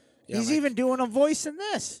again. Yeah, He's even doing a voice in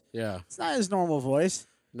this. Yeah. It's not his normal voice.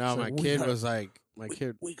 No, my kid was like,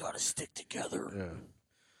 we got to stick together.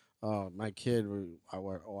 Yeah. My kid, I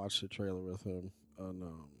watched the trailer with him, and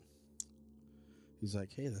he's like,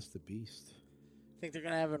 "Hey, that's the Beast." Think they're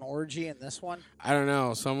gonna have an orgy in this one? I don't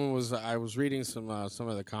know. I was reading some of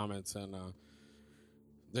the comments, and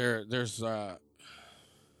there's a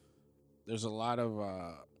lot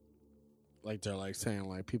of like they're like saying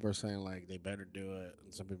like people are saying like they better do it,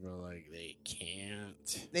 and some people are like they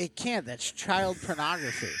can't. They can't. That's child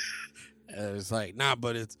pornography. And it's like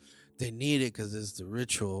but they need it because it's the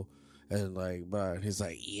ritual, and like but he's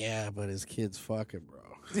like yeah, but his kid's fucking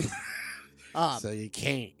bro. So you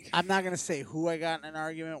can't. I'm not going to say who I got in an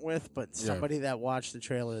argument with, but somebody that watched the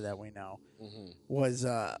trailer that we know was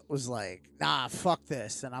like, nah, fuck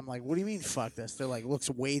this. And I'm like, what do you mean fuck this? They're like, looks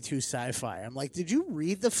way too sci-fi. I'm like, did you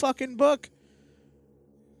read the fucking book?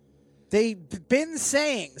 They've been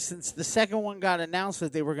saying since the second one got announced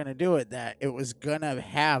that they were going to do it, that it was going to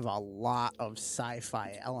have a lot of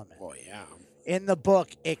sci-fi element. Well, yeah. In the book,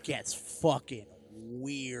 it gets fucking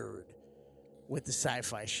weird. With the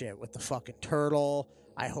sci-fi shit, with the fucking turtle.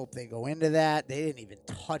 I hope they go into that. They didn't even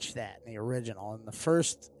touch that in the original. In the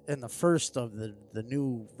first of the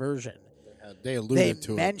new version, they alluded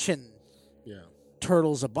to it. They mentioned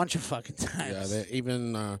turtles a bunch of fucking times. Yeah, they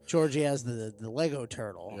even Georgie has the Lego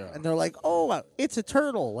turtle, Yeah. and they're like, "Oh, it's a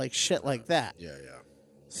turtle," like shit like that. Yeah.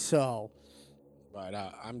 So, but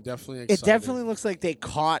I'm definitely excited. it definitely looks like they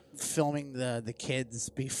caught filming the kids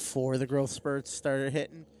before the growth spurts started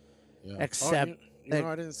hitting. Yeah. Except, you know,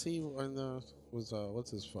 I didn't see when what's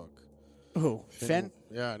his fuck? Who? Finn?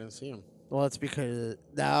 Yeah, I didn't see him. Well, it's because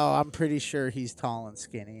I'm pretty sure he's tall and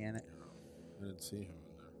skinny in it. I didn't see him in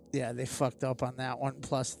there. Yeah, they fucked up on that one.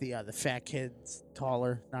 Plus, the fat kid's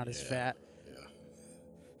taller, not as fat. Yeah.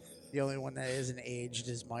 The only one that isn't aged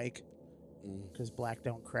is Mike, because black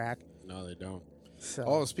don't crack. No, they don't.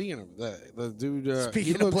 So, speaking of the dude.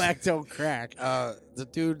 speaking of black don't crack, the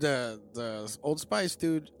dude, the Old Spice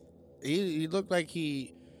dude, he looked like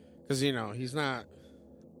because he's not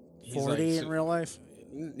 40 in real life.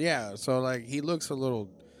 Yeah, so like he looks a little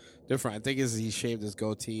different. I think he shaved his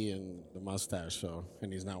goatee and the mustache,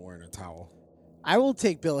 and he's not wearing a towel. I will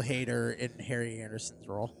take Bill Hader in Harry Anderson's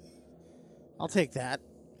role. I'll take that.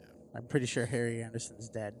 I'm pretty sure Harry Anderson's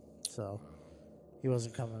dead, so he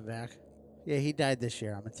wasn't coming back. Yeah, he died this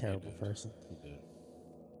year. I'm a terrible person. He did.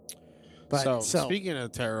 But so speaking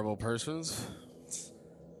of terrible persons,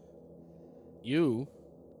 you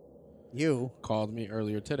called me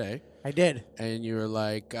earlier today. I did. And you were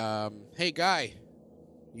like, hey, guy,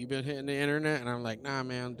 you been hitting the internet? And I'm like, nah,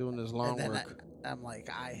 man, I'm doing this long work. I'm like,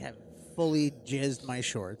 I have fully jizzed my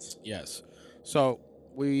shorts. Yes. So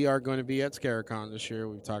we are going to be at Scarecon this year.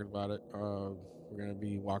 We've talked about it. We're going to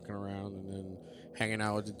be walking around and then hanging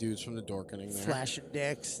out with the dudes from the Dorkening there. Flashing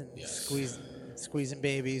dicks and squeezing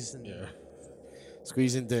babies. And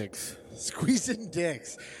Squeezing dicks. Squeezing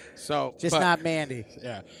dicks. So, not Mandy.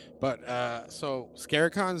 Yeah. But so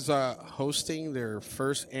Scarecon's hosting their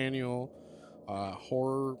first annual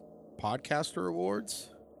horror podcaster awards.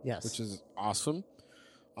 Yes. Which is awesome.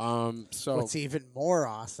 So what's even more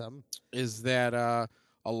awesome is that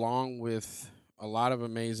along with a lot of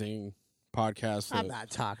amazing podcasts. I'm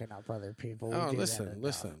not talking up other people. Oh,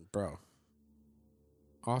 listen, bro.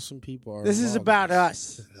 Awesome people are. This is about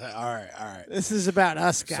us. All right. This is about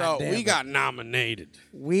us, goddamn. So we got nominated.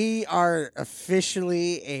 We are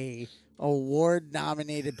officially a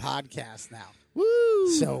award-nominated podcast now.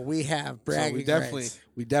 Woo! So we have bragging rights.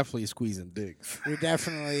 We definitely squeezing dicks. We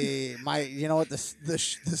definitely you know what, the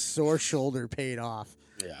sore shoulder paid off.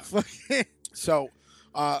 Yeah. So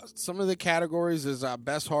some of the categories is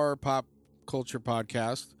best horror pop culture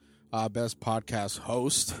podcast, best podcast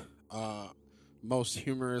host, most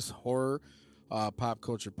humorous horror pop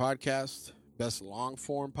culture podcast, best long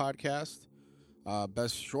form podcast,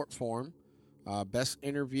 best short form, best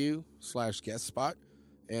interview / guest spot,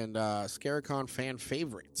 and Scarecon fan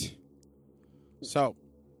favorite. So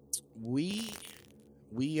we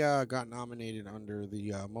got nominated under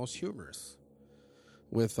the most humorous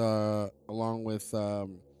with along with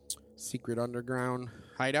Secret Underground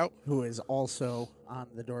Hideout. Who is also on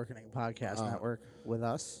the Dorkening Podcast Network with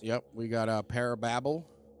us. Yep, we got Parababble,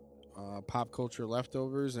 Pop Culture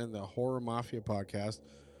Leftovers, and the Horror Mafia podcast,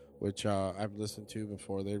 which I've listened to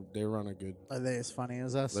before. They run a good. Are they as funny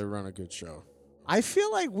as us? They run a good show. I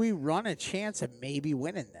feel like we run a chance at maybe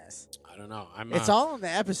winning this. I don't know. It's all in the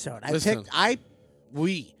episode. Listen.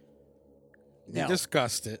 We No.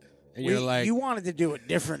 discussed it, and you're like, you wanted to do a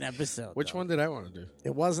different episode. which though. one did I want to do?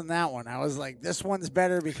 It wasn't that one. I was like, this one's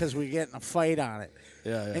better because we get in a fight on it.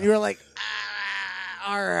 Yeah, And you were like,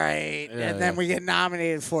 all right. Yeah, and then yeah. we get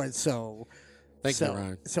nominated for it. So, Thank you,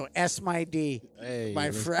 Ryan. So S my D, Hey,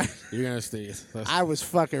 my friend. You're gonna stay I was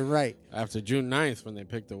fucking right. after June 9th when they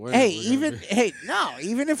picked the winner. Hey, we're gonna be-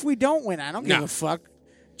 even if we don't win, I don't give No. a fuck.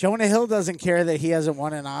 Jonah Hill doesn't care that he hasn't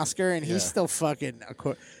won an Oscar, and Yeah. he's still fucking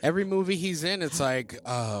every movie he's in, it's like,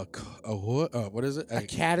 what is it?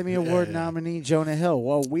 Academy Award nominee Jonah Hill.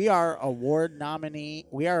 Well, we are award nominee.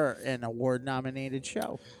 We are an award nominated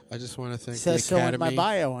show. I just want to thank It says the so in Academy. my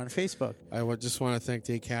bio on Facebook. I would just want to thank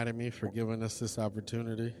the Academy for giving us this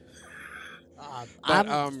opportunity. I'm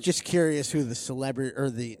um, just curious who the celebrity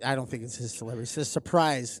or I don't think it's his celebrity. It's a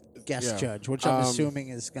surprise guest Yeah. judge, which I'm Um, assuming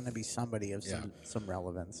is going to be somebody of yeah. some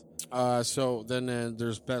relevance. So then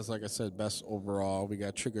there's best, like I said, best overall. We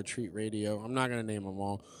got Trick or Treat Radio. I'm not gonna name them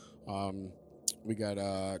all. We got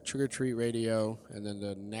Trick or Treat Radio, and then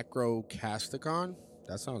the Necrocasticon.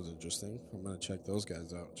 That sounds interesting. I'm gonna check those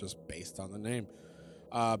guys out just based on the name.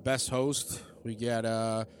 Best host, we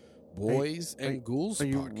got Boys and Ghouls. Are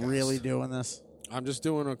you podcast. really doing this? I'm just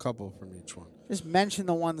doing a couple from each one. Just mention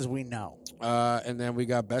the ones we know, And then we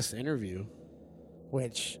got best interview.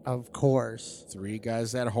 which of course. 3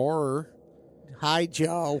 guys at horror. Hi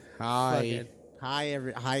Joe. Hi.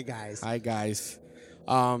 Fucking- hi guys. Hi guys.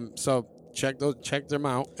 So check them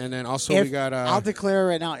out, and then also If- we got. I'll declare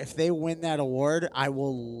right now, if they win that award, I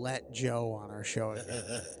will let Joe on our show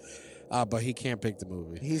again. But he can't pick the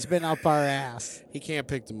movie. He's been up our ass He can't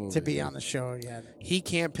pick the movie to be on the show again. He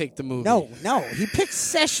can't pick the movie. No, he picked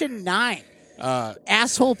Session 9. dude,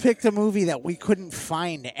 Asshole picked a movie that we couldn't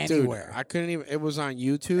find anywhere. I couldn't even. It was on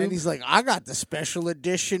YouTube. And he's like, I got the special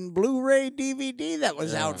edition Blu-ray DVD that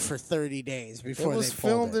was out for 30 days it before was they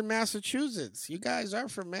pulled filmed it. in Massachusetts. You guys are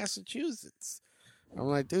from Massachusetts. I'm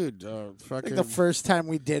like, dude, I fucking. think the first time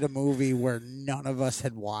we did a movie where none of us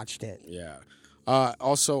had watched it. Yeah.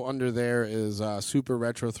 Also under there is Super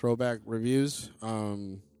Retro Throwback Reviews.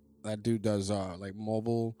 That dude does like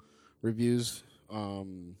mobile reviews.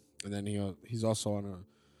 And then he's also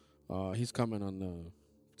on he's coming on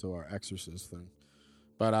to our Exorcist thing.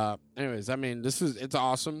 But anyways, I mean, it's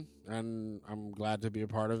awesome, and I'm glad to be a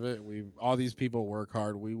part of it. All these people work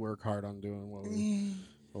hard. We work hard on doing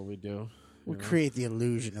what we do. We create the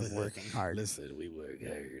illusion of working hard. Listen, we work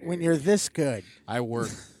hard. When you're this good, I work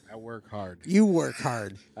hard. you work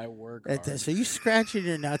hard I work at hard. this. Are you scratching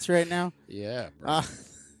your nuts right now? Yeah, bro. I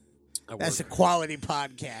That's a work quality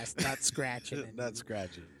podcast, not scratching it. not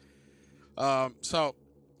scratching. So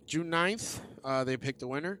June 9th, they picked the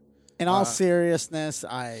winner. In all seriousness,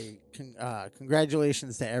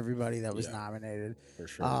 congratulations to everybody that was Yeah. nominated. For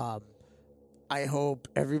sure. I hope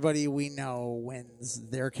everybody we know wins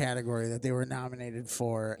their category that they were nominated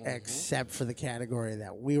for, except for the category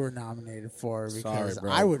that we were nominated for, because bro.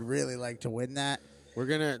 I would really like to win that. We're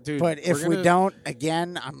gonna do. But if we don't,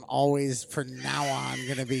 again, I'm always, from now on,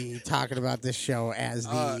 going to be talking about this show as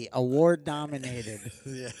the award nominated,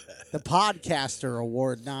 the podcaster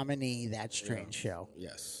award nominee, That Strange Show.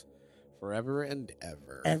 yes, forever and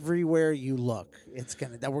ever. Everywhere you look,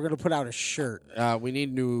 we're gonna put out a shirt. We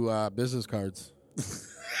need new business cards.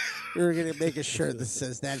 We're gonna make a shirt that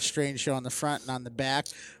says That Strange Show on the front and on the back.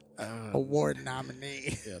 Award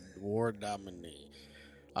nominee. Yeah, award nominee.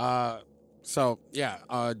 So yeah,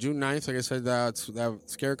 June 9th, like I said, that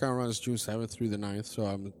ScareCon runs June 7th through the 9th,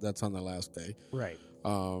 so that's on the last day. Right.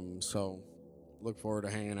 So look forward to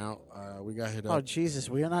hanging out. We got hit Oh up. Jesus,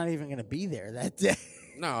 we are not even gonna be there that day.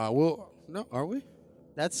 No, are we?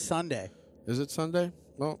 That's Sunday. Is it Sunday?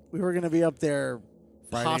 Well, We were gonna be up there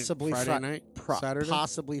Friday possibly night, Saturday.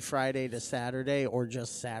 possibly Friday to Saturday, or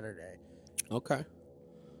just Saturday. Okay.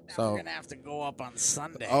 Now So we're gonna have to go up on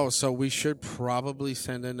Sunday so we should probably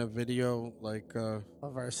send in a video like of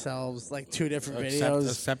ourselves, like 2 different videos.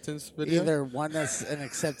 acceptance video. Either one that's an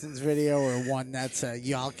acceptance video or one that's a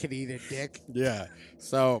y'all can eat a dick. Yeah.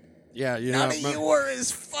 So yeah, None of you are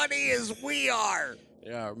as funny as we are.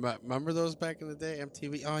 Yeah, remember those back in the day,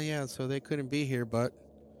 MTV? Oh yeah, so they couldn't be here, but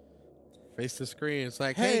face the screen. It's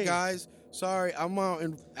like, hey, Hey. guys, sorry, I'm out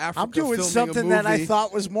in Africa. I'm doing filming something a that I movie."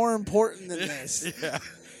 thought was more important than this. Yeah.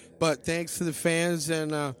 But thanks to the fans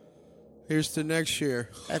and Here's to next year.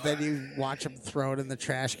 And then you watch them throw it in the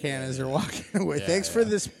trash can as they're walking away. Thanks for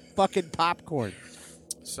this fucking popcorn.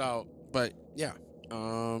 So, but yeah,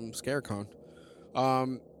 ScareCon.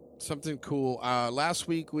 Something cool. Last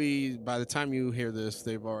week, by the time you hear this,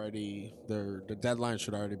 the deadline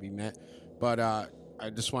should already be met. But I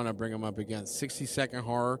just want to bring them up again. 60 Second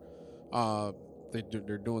Horror.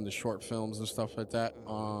 They're doing the short films and stuff like that.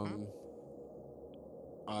 And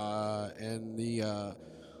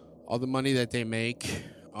all the money that they make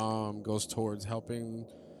goes towards helping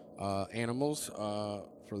animals for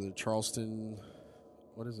the Charleston.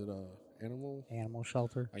 What is it? Animal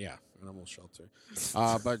shelter. Yeah, animal shelter.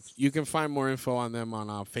 But you can find more info on them on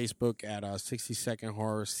Facebook at 60 Second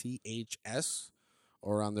Horror CHS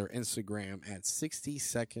or on their Instagram at 60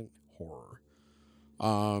 Second Horror.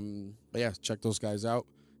 But yeah, check those guys out.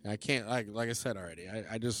 And I can't, like I said already,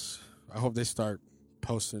 I hope they start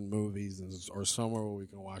posting movies or somewhere where we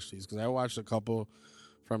can watch these, because I watched a couple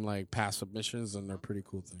from like past submissions and they're pretty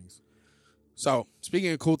cool things. So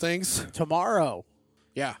speaking of cool things, tomorrow,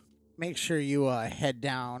 make sure you head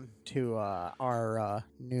down to our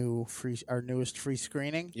newest free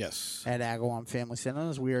screening. Yes, at Agawam Family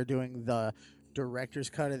Cinemas. We are doing the director's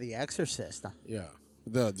cut of The Exorcist. Yeah,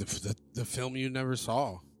 the film you never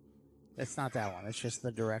saw. It's not that one. It's just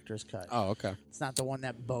the director's cut. Oh, okay. It's not the one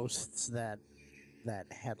that boasts that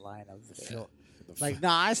headline of the film. Like, no,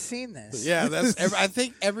 I've seen this. Yeah, I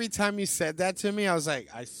think every time you said that to me, I was like,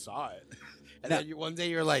 I saw it. And then one day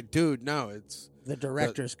you're like, dude, no, it's the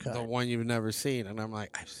director's cut, the one you've never seen. And I'm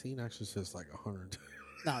like, I've seen Exorcist like 100 times.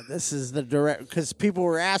 No, this is the direct, because people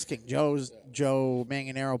were asking. Joe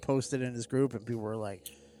Manganero posted in his group, and people were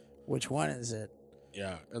like, "Which one is it?"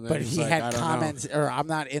 Yeah, and then but he had comments, or I'm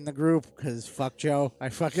not in the group because fuck Joe. I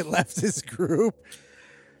fucking left his group,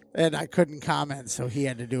 and I couldn't comment, so he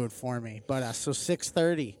had to do it for me. But so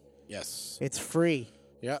 6:30. Yes, it's free.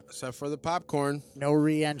 Yeah, except for the popcorn. No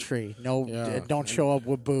re-entry. No, don't show up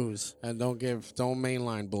with booze, and don't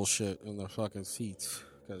mainline bullshit in the fucking seats.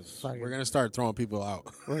 Because we're going to start throwing people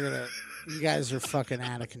out. You guys are fucking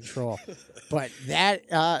out of control. But that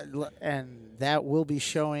will be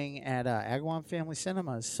showing at Agawam Family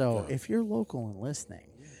Cinemas. So if you're local and listening,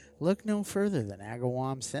 look no further than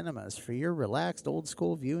Agawam Cinemas for your relaxed old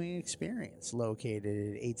school viewing experience. Located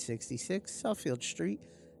at 866 Suffield Street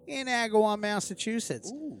in Agawam, Massachusetts.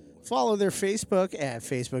 Ooh. Follow their Facebook at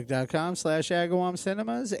facebook.com/Agawam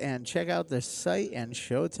Cinemas and check out their site and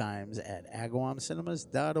showtimes at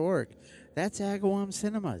agawamcinemas.org. That's Agawam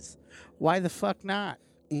Cinemas. Why the fuck not?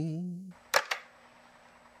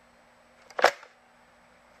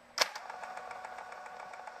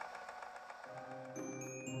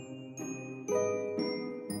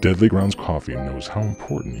 Deadly Grounds Coffee knows how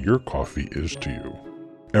important your coffee is to you.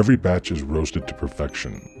 Every batch is roasted to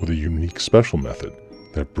perfection with a unique special method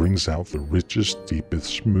that brings out the richest, deepest,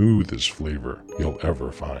 smoothest flavor you'll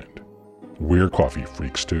ever find. We're coffee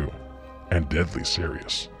freaks too, and deadly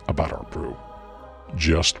serious about our brew.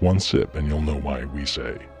 Just one sip and you'll know why we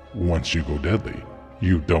say, once you go deadly,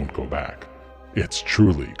 you don't go back. It's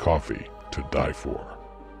truly coffee to die for.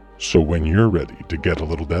 So when you're ready to get a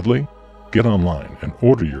little deadly, get online and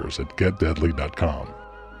order yours at getdeadly.com.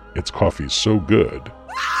 It's coffee so good,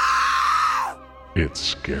 it's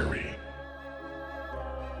scary.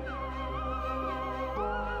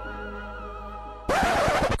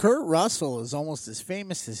 Kurt Russell is almost as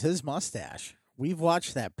famous as his mustache. We've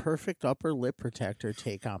watched that perfect upper lip protector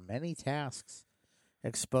take on many tasks.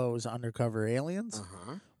 Expose undercover aliens,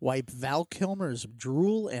 wipe Val Kilmer's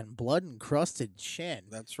drool and blood-encrusted chin.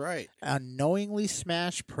 That's right. Unknowingly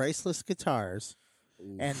smash priceless guitars.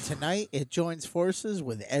 Oof. And tonight it joins forces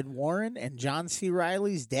with Ed Warren and John C.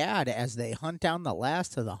 Reilly's dad as they hunt down the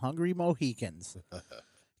last of the hungry Mohicans.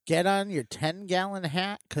 Get on your 10-gallon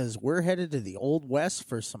hat, because we're headed to the Old West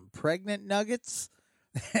for some pregnant nuggets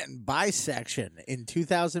and bisection in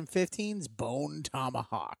 2015's Bone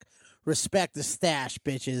Tomahawk. Respect the stash,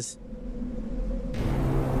 bitches.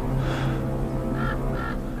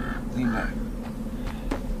 Lean back.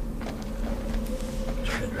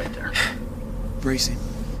 Tread right there. Bracing.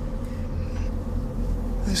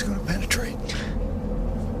 This is going to penetrate.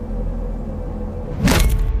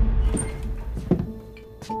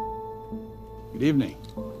 Good evening.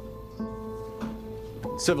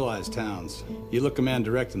 Civilized towns. You look a man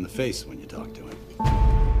direct in the face when you talk to him.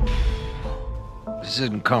 This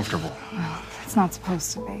isn't comfortable. Well, it's not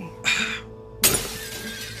supposed to be.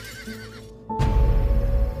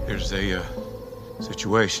 Here's a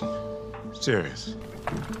situation. Serious.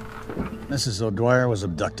 Mrs. O'Dwyer was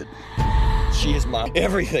abducted. She is my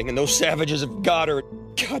everything, and those savages have got her.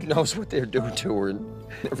 God knows what they're doing to her, and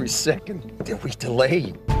every second that we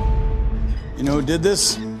delay. You know who did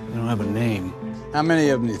this? You don't have a name. How many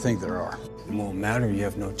of them do you think there are? It won't matter. You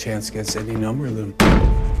have no chance against any number of them.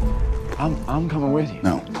 I'm coming with you.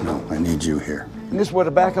 No, I need you here. And this is what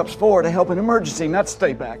the backup's for, to help an emergency, not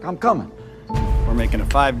stay back. I'm coming. We're making a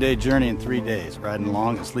 5-day journey in 3 days, riding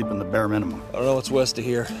along and sleeping the bare minimum. I don't know what's west of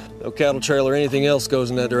here. No cattle trail or anything else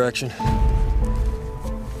goes in that direction.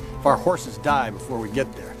 If our horses die before we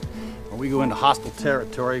get there, or we go into hostile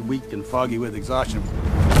territory, weak and foggy with exhaustion,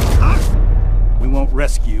 we won't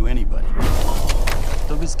rescue anybody.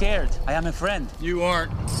 Don't be scared. I am a friend. You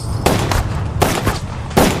aren't.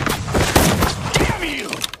 Damn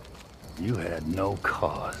you! You had no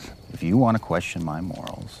cause. If you want to question my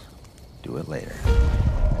morals, do it later.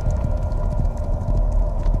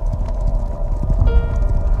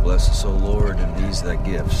 Bless us, O Lord, and these thy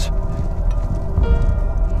gifts,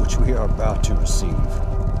 which we are about to receive.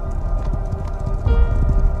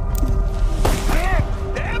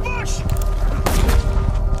 Ambush!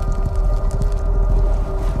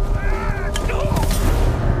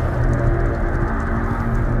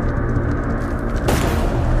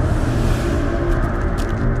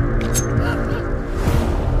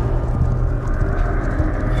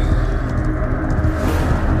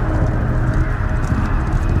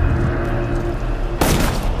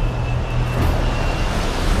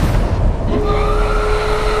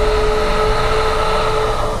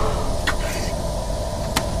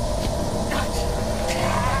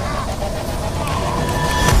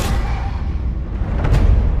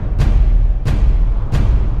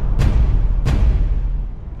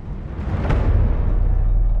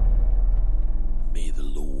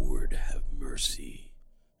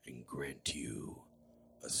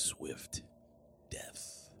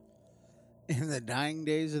 In the dying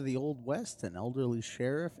days of the Old West, an elderly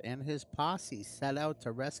sheriff and his posse set out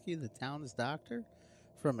to rescue the town's doctor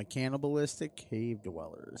from a cannibalistic cave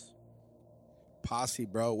dwellers. Posse,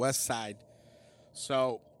 bro. West Side.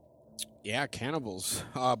 So, yeah, cannibals.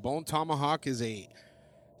 Bone Tomahawk is a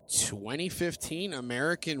 2015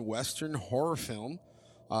 American Western horror film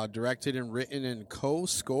directed and written and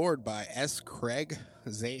co-scored by S. Craig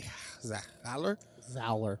Zahler.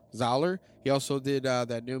 He also did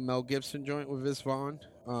that new Mel Gibson joint with Vince Vaughn,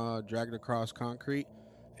 Dragged Across Concrete,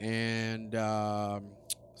 and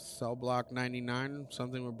Cell Block 99,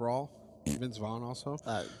 something with Brawl. Vince Vaughn also.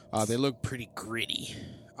 They look pretty gritty.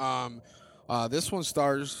 This one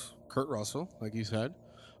stars Kurt Russell, like you said,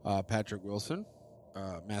 Patrick Wilson,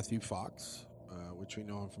 Matthew Fox, which we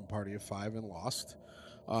know him from Party of Five and Lost,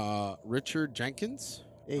 Richard Jenkins,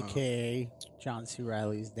 a.k.a. John C.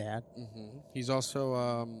 Reilly's dad. Mm-hmm. He's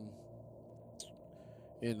also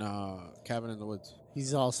in Cabin in the Woods.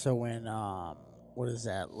 He's also in, what is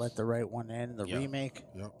that? Let the Right One In, the remake.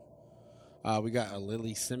 Yep. We got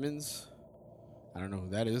Lily Simmons. I don't know who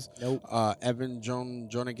that is. Nope. Evan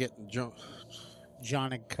Jonaget.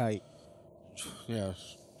 John and Kite. Yeah,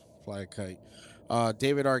 fly a kite.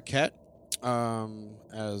 David Arquette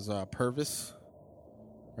as Purvis.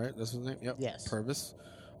 Right, that's his name? Yep. Yes. Purvis.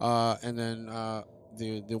 And then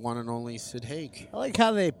the one and only Sid Haig. I like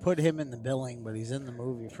how they put him in the billing, but he's in the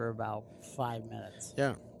movie for about 5 minutes.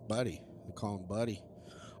 Yeah, Buddy. They call him Buddy.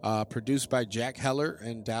 Produced by Jack Heller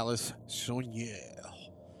and Dallas Saunier.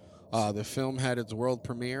 The film had its world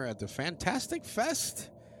premiere at the Fantastic Fest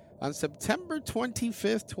on September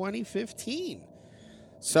 25th, 2015.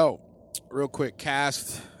 So, real quick,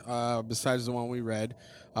 cast, besides the one we read,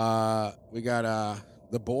 we got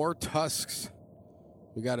the Boar Tusks.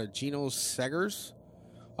 We got Gino Segers,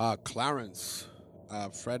 Clarence,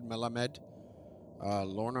 Fred Melamed,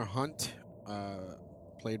 Lorna Hunt,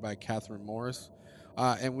 played by Catherine Morris.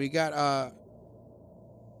 And we got...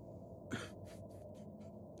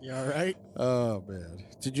 You all right? Oh, man.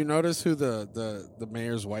 Did you notice who the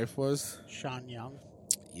mayor's wife was? Sean Young.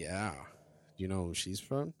 Yeah. Do you know who she's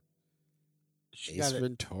from? She Ace got it.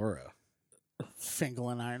 Ventura. Finkel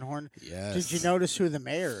and Einhorn. Yes. Did you notice who the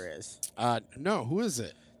mayor is? No. Who is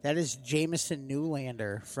it? That is Jameson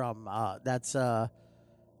Newlander from, that's one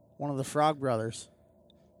of the Frog Brothers.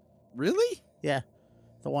 Really? Yeah.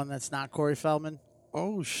 The one that's not Corey Feldman.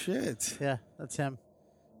 Oh, shit. Yeah, that's him.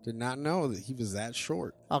 Did not know that he was that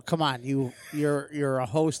short. Oh, come on. You're a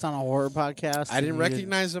host on a horror podcast. I didn't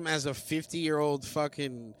recognize him as a 50-year-old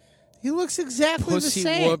fucking... He looks exactly the same.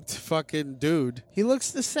 Pussy-whooped fucking dude. He looks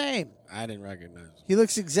the same. I didn't recognize him. He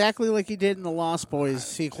looks exactly like he did in the Lost Boys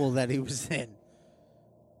sequel that he was in.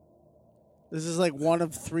 This is like one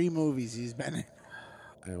of 3 movies he's been in.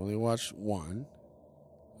 I only watched one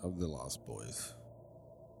of the Lost Boys.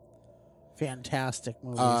 Fantastic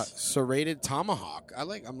movies. Serrated Tomahawk.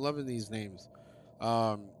 I'm loving these names.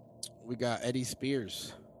 We got Eddie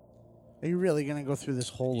Spears. Are you really going to go through this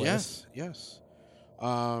whole list? Yes.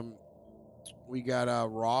 We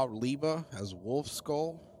got Raw Liba as Wolf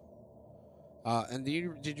Skull. And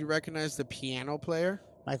did you recognize the piano player?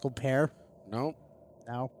 Michael Pear? Nope.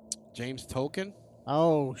 No. James Tolkien?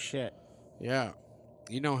 Oh, shit. Yeah.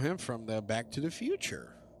 You know him from the Back to the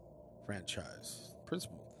Future franchise.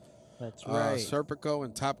 Principal. That's right. Serpico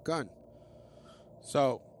and Top Gun.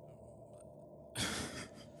 So,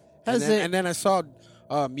 Has and then I saw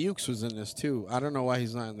Mukes was in this too. I don't know why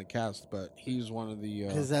he's not in the cast, but he's one of the.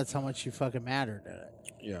 Because that's how much you fucking mattered in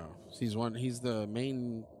it. Yeah, he's the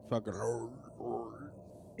main fucking.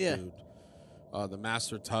 Yeah. Dude. The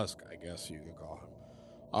Master Tusk, I guess you could call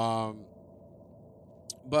him.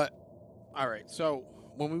 But all right, so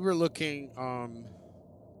when we were looking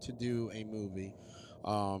to do a movie,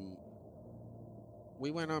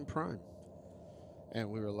 we went on Prime, and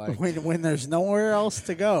we were like, when there's nowhere else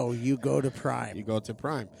to go, you go to Prime. You go to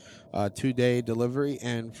Prime, 2-day delivery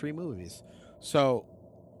and free movies. So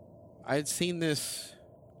I had seen this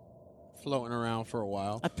floating around for a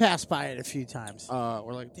while. I passed by it a few times.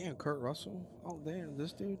 We're like, damn, Kurt Russell. Oh, damn,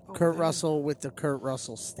 this dude. Oh, Kurt damn. Russell with the Kurt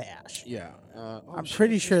Russell stash. Yeah. I'm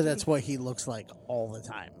pretty sure that's what he looks like all the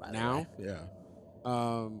time. By the Now? way.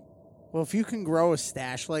 Yeah. Well, if you can grow a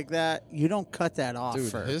stash like that, you don't cut that off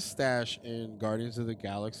Dude, first. his stash in Guardians of the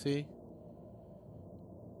Galaxy.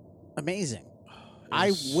 Amazing.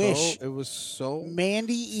 I wish it was so.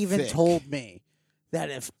 Mandy even thick. told me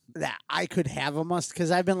that I could have a mustache,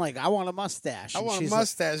 because I've been like, I want a mustache. I And want a she's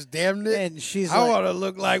mustache, damn it. And she's I like, want to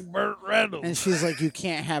look like Burt Reynolds. and she's like, you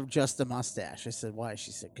can't have just a mustache. I said, why?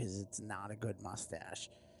 She said, because it's not a good mustache.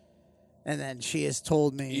 And then she has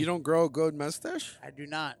told me, You don't grow a good mustache? I do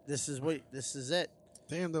not. This is it.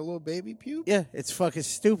 Damn, the little baby pube? Yeah, it's fucking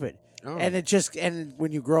stupid. Oh. And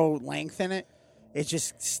when you grow length in it, it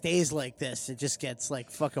just stays like this. It just gets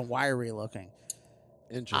like fucking wiry looking.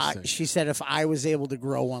 Interesting. She said if I was able to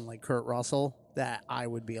grow one like Kurt Russell, that I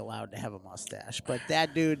would be allowed to have a mustache. But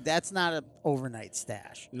that dude, that's not an overnight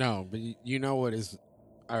stash. No, but you know what is...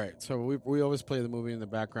 All right, so we always play the movie in the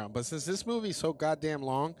background. But since this movie's so goddamn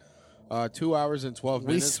long, 2 hours and 12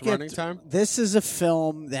 minutes running time. This is a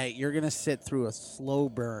film that you're going to sit through a slow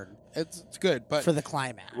burn. It's good, but for the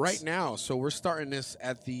climax right now. So we're starting this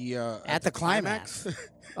at the climax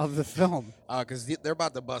of the film, because they're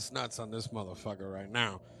about to bust nuts on this motherfucker right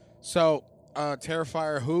now. So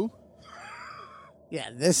Terrifier who?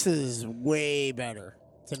 Yeah, this is way better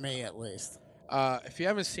to me, at least. If you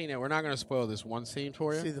haven't seen it, we're not going to spoil this one scene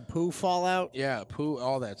for you. See the poo fall out? Yeah, poo,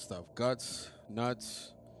 all that stuff, guts,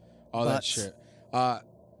 nuts, all Butts. that shit.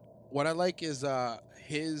 What I like is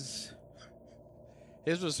his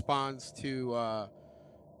response to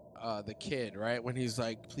the kid, right? When he's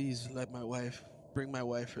like, please bring my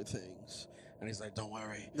wife her things. And he's like, don't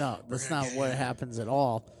worry. No, that's not what happens at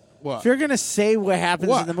all. What? If you're going to say what happens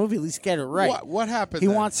What? in the movie, at least get it right. What happened He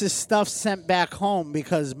then? wants his stuff sent back home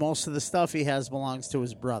because most of the stuff he has belongs to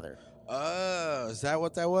his brother. Is that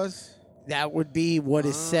what that was? That would be what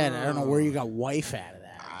is said. I don't know where you got wife out of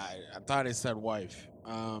that. I thought it said wife.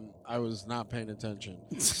 I was not paying attention.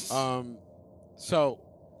 So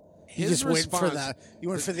You his just went for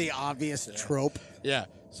response- the obvious trope. Yeah.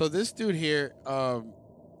 So this dude here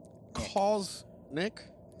calls Nick,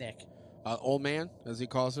 old man, as he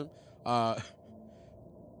calls him.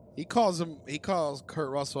 He calls Kurt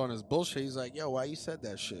Russell on his bullshit. He's like, "Yo, why you said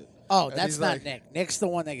that shit?" Oh, And that's he's not like, Nick. Nick's the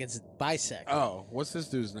one that gets bisected. Oh, what's this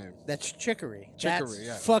dude's name? That's Chicory. Chicory, That's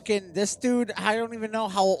yeah. fucking this dude. I don't even know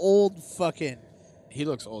how old fucking He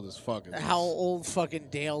looks old as fuck. how old fucking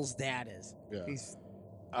Dale's dad is. Yeah. He's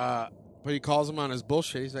But he calls him on his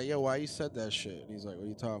bullshit. He's like, "Yo, why you said that shit?" And he's like, "What are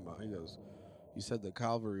you talking about?" He goes, "You said the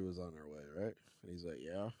cavalry was on their way, right?" And he's like,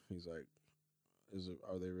 "Yeah." He's like,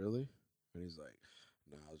 "Are they really?" And he's like,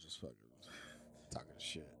 "Nah, I was just fucking talking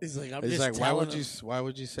shit." He's like, I'm He's just like, "Why telling would him." Why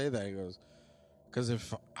would you say that?" He goes, "Because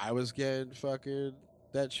if I was getting fucking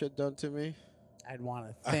that shit done to me, I'd want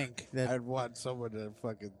to think that I'd want someone to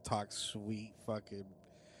fucking talk sweet fucking.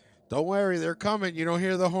 Don't worry, they're coming. You don't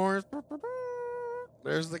hear the horns.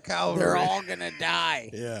 There's the cavalry. they're all gonna die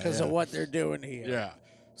Yeah, because yeah. of what they're doing here. Yeah.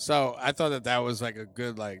 So I thought that was like a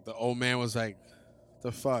good, like, the old man was like,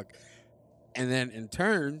 the fuck. And then in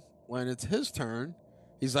turn, when it's his turn,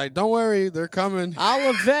 he's like, don't worry, they're coming. I'll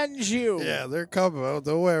avenge you. Yeah, they're coming. Oh,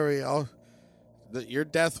 don't worry. Your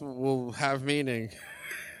death will have meaning.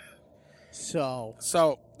 So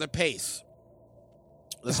the pace.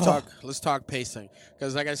 Let's talk pacing.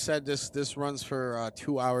 Because like I said, this runs for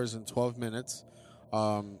 2 hours and 12 minutes.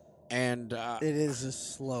 And it is a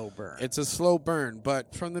slow burn. It's a slow burn,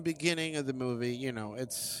 but from the beginning of the movie, you know,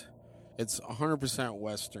 it's 100%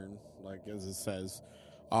 Western, like as it says.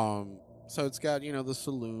 So it's got, you know, the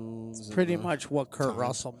saloons. It's and pretty the much what Kurt time.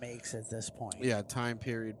 Russell makes at this point. Yeah, time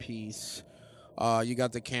period piece. You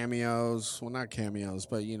got the cameos. Well, not cameos,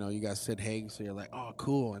 but, you know, you got Sid Haig, so you're like, oh,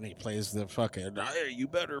 cool. And he plays the fucking, hey, you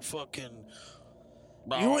better fucking...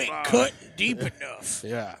 You ain't cut deep enough.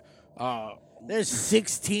 Yeah. There's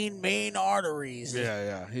 16 main arteries.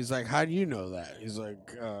 Yeah. He's like, how do you know that? He's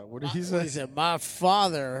like, what did he He say? said, my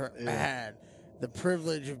father had the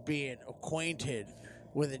privilege of being acquainted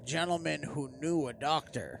with a gentleman who knew a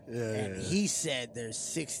doctor. And he said there's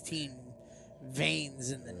 16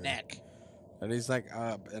 veins in the neck. And he's like,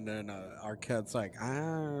 and then Arquette's like, I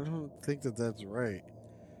don't think that's right.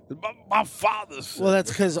 My father said. Well,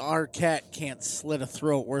 that's because Arquette can't slit a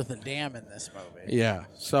throat worth a damn in this movie. Yeah,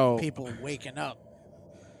 so People waking up.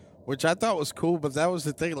 which I thought was cool, but that was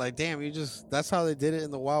the thing. Like, damn, that's how they did it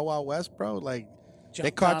in the Wild Wild West, bro. Like, they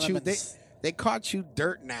Jumped caught on you. him and They caught you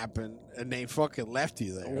dirt napping, and they fucking left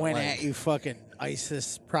you there. Went Like, at you fucking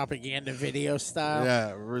ISIS propaganda video style.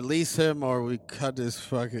 Yeah, release him or we cut his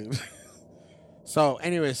fucking. So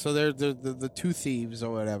anyway, so they're the two thieves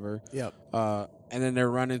or whatever. Yep. And then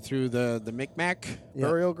they're running through the Micmac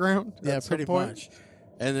burial ground. Yeah, at some pretty point. much.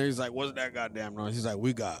 And then he's like, "What's that goddamn noise?" He's like,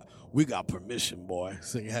 "We got permission, boy."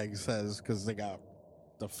 So he says, because they got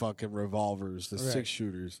the fucking revolvers, the Right.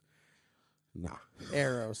 6-shooters. Nah.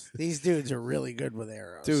 Arrows. These dudes are really good with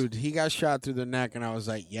arrows. Dude, he got shot through the neck, and I was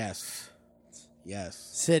like, yes.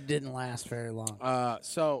 Sid didn't last very long.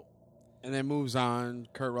 And then moves on.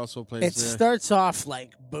 Kurt Russell plays It there. starts off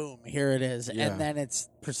like, boom, here it is. Yeah. And then it's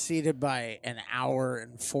preceded by an hour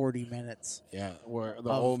and 40 minutes Yeah, where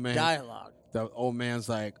the of old man dialogue. The old man's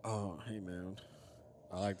like, "Oh, hey man,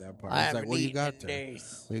 I like that part." I He's haven't like, "What do you eaten got in there?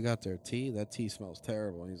 days." What you got there? Tea? That tea smells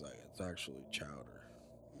terrible." He's like, "It's actually chowder."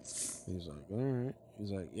 He's like, "All right."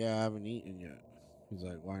 He's like, "Yeah, I haven't eaten yet." He's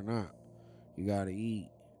like, "Why not? You gotta eat."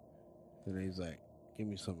 And he's like, "Give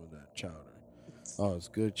me some of that chowder." "Oh, it's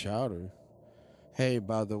good chowder." "Hey,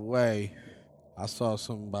 by the way, I saw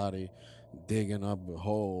somebody digging up a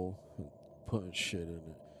hole and putting shit in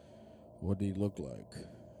it. What did he look like?"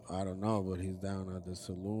 "I don't know, but he's down at the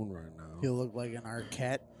saloon right now." You look like an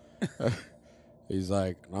Arquette. He's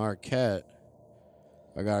like, "An Arquette?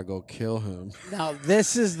 I gotta go kill him." Now,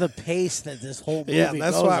 this is the pace that this whole movie Yeah,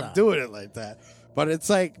 that's goes why I'm on. doing it like that. But it's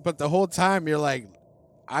like, but the whole time you're like,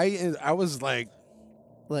 I was like,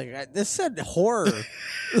 this said horror.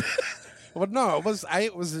 well, no, I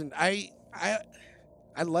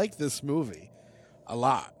like this movie a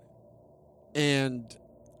lot, and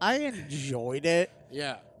I enjoyed it.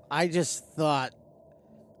 Yeah. I just thought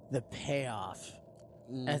the payoff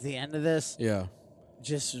at the end of this Yeah.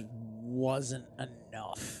 just wasn't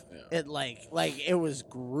enough. It like it was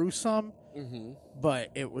gruesome, but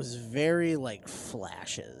it was very like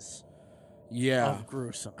flashes Yeah. of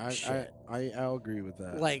gruesome shit. I'll agree with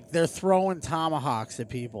that. Like they're throwing tomahawks at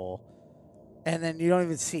people, and then you don't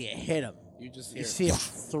even see it hit them. You just you hear see him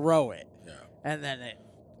throw it, Yeah. and then it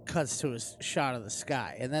cuts to a shot of the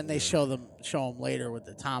sky, and then they show him later with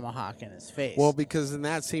the tomahawk in his face. Well, because in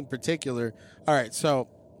that scene particular, all right, so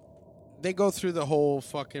they go through the whole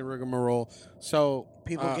fucking rigmarole. So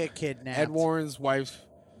People get kidnapped. Ed Warren's wife,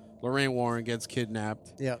 Lorraine Warren, gets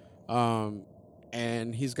kidnapped. Yep.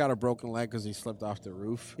 And he's got a broken leg because he slipped off the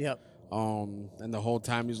roof. Yep. And the whole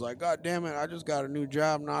time he's like, "God damn it, I just got a new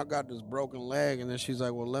job. Now I got this broken leg." And then she's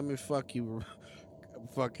like, "Well, let me fuck you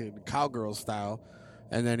fucking cowgirl style."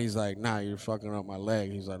 And then he's like, "Nah, you're fucking up my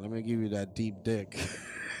leg." He's like, "Let me give you that deep dick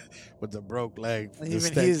with the broke leg."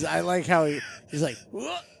 Even I like how he's like,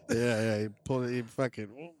 "What?" Yeah, he pulled it, he fucking,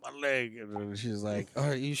 "Oh, my leg." And then she's like, "All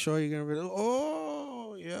right, you sure you're going to be,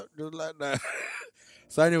 oh, yeah, do it like that."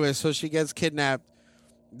 So anyway, so she gets kidnapped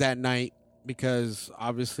that night because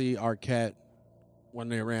obviously Arquette, when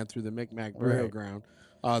they ran through the Micmac burial Right. ground,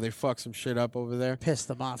 they fucked some shit up over there. Pissed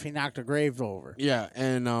them off. He knocked a grave over. Yeah,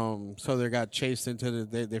 and so they got chased into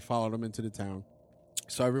they followed them into the town.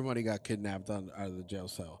 So everybody got kidnapped out of the jail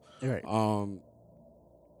cell. Right.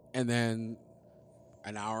 And then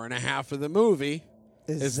an hour and a half of the movie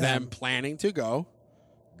is them planning to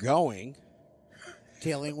going.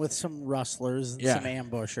 Dealing with some rustlers and Yeah. some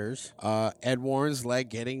ambushers. Ed Warren's leg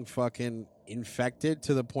getting fucking infected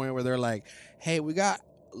to the point where they're like, "Hey, we got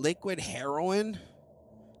liquid heroin."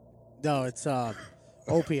 No, it's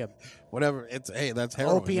opium. Whatever. Hey, that's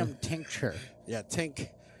heroin. Opium tincture. Yeah, tink.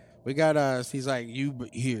 We got he's like,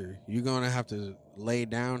 "You're gonna have to lay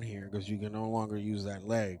down here because you can no longer use that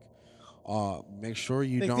leg." Make sure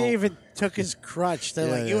you Like don't. they even took his crutch. They're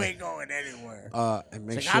Yeah, like, you yeah. ain't going anywhere. And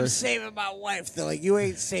make It's sure. like, I'm saving my wife. They're like, you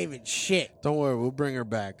ain't saving shit. Don't worry, we'll bring her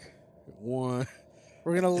back. One.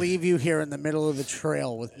 We're gonna leave you here in the middle of the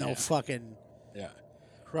trail with no fucking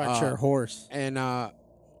crutch or horse. And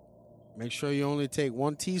make sure you only take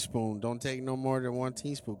 1 teaspoon. Don't take no more than 1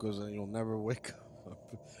 teaspoon because then you'll never wake up.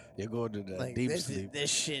 You go to that Like deep this, sleep. this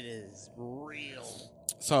shit is real.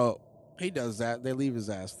 So he does that. They leave his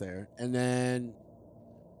ass there, and then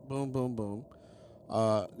boom, boom, boom.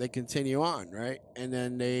 They continue on, right? And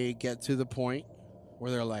then they get to the point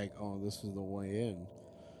where they're like, "Oh, this is the way in."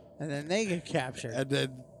 And then they get captured. And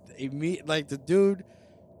then like the dude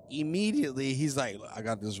immediately, he's like, "I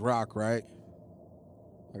got this rock, right?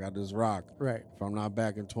 I got this rock. Right. If I'm not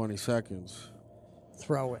back in 20 seconds,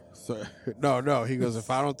 Throw it." so no." He goes, "If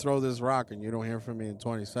I don't throw this rock and you don't hear from me in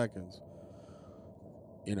 20 seconds,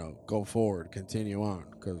 go forward, continue on,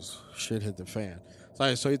 because shit hit the fan."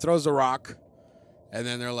 So he throws the rock, and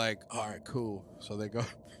then they're like, "All right, cool." So they go.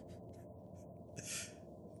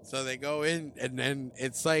 So they go in, and then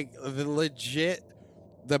it's like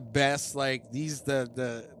the best, like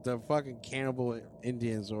the fucking cannibal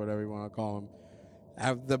Indians or whatever you want to call them,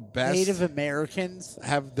 have the best. Native Americans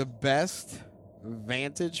have the best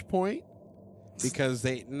vantage point because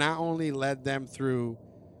they not only led them through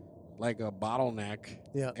like a bottleneck,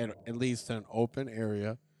 at least an open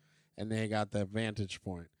area, and they got that vantage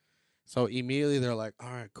point. So immediately they're like, "All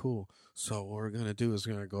right, cool. So what we're gonna do is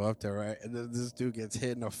we're gonna go up there, right?" And then this dude gets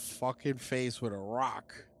hit in the fucking face with a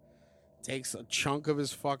rock, takes a chunk of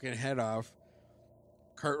his fucking head off.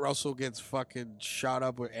 Kurt Russell gets fucking shot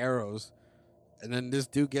up with arrows, and then this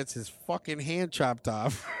dude gets his fucking hand chopped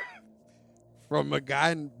off from a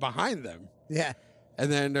guy behind them. Yeah.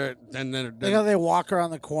 And then Like how they walk around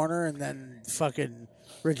the corner and then fucking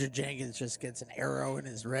Richard Jenkins just gets an arrow in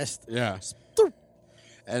his wrist. Yeah.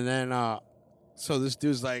 And then so this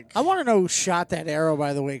dude's like, I want to know who shot that arrow,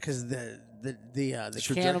 by the way, because the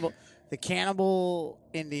Shooter? cannibal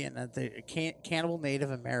Indian, cannibal Native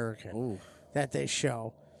American that they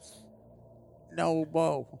show, no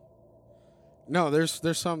bow. No, there's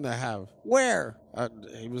some that have. Where?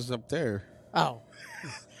 He was up there. Oh.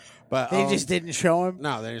 But They just didn't show him?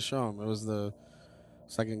 No, they didn't show him. It was the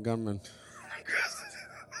second gunman.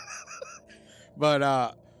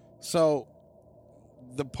 But so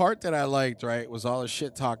the part that I liked, right, was all the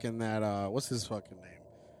shit talking that what's his fucking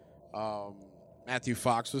name? Matthew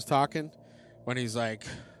Fox was talking when he's like,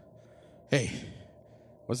 "Hey,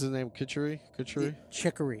 what's his name? Chicory?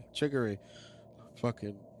 Chicory.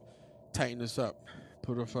 Fucking tighten this up.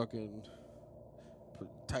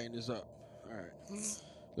 Tighten this up. All right.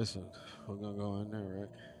 Listen, we're gonna go in there, right?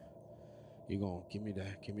 You gonna give me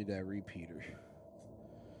that repeater.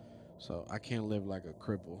 So I can't live like a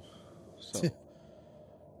cripple. So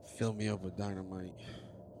fill me up with dynamite,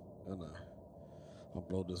 and I'll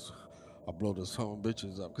blow this home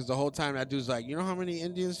bitches up. Because the whole time that dude's like, "You know how many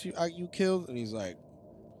Indians you killed?" And he's like,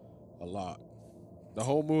 "A lot." The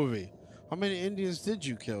whole movie. "How many Indians did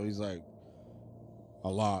you kill?" He's like, "A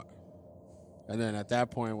lot." And then at that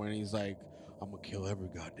point when he's like, "I'm gonna kill every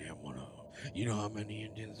goddamn one of them." You know how many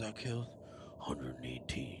Indians I killed?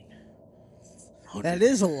 118. That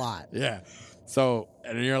is a lot. Yeah. So,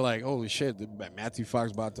 and you're like, "Holy shit, Matthew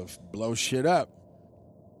Fox about to blow shit up."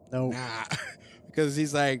 No. Nah. Because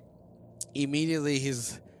he's like, immediately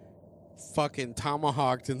he's fucking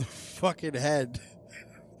tomahawked in the fucking head.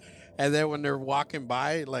 And then when they're walking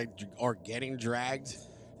by, like, or getting dragged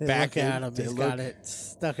They back look at in, him. they He's look- got it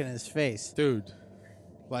stuck in his face. Dude,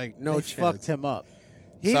 like, no They chance. fucked him up.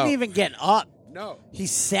 He So- didn't even get up. No. He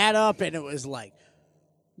sat up and it was like,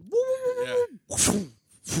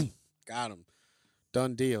 Got him.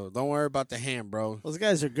 Done deal. Don't worry about the hand, bro. those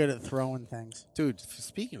guys are good at throwing things. Dude,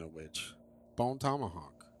 speaking of which, bone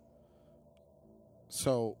tomahawk.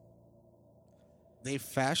 So they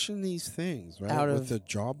fashion these things, right? Out with of- the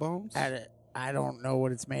jawbones? I don't know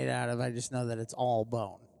what it's made out of. I just know that it's all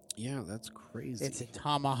bone. Yeah, that's crazy. It's a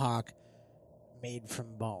tomahawk made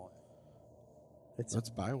from bone. Let's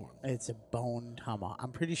buy one. It's a bone tomahawk.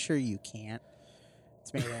 I'm pretty sure you can't.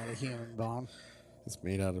 It's made out of human bone. It's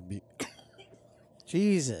made out of beef.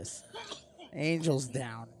 Jesus. Angels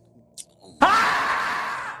down.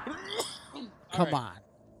 Come on.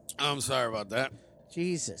 I'm sorry about that.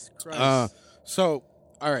 Jesus Christ. So,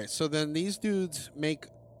 all right. So then these dudes make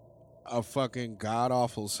a fucking god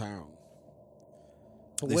awful sound.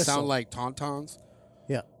 A They whistle. sound like tauntauns.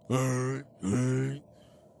 Yeah.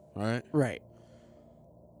 Right? Right.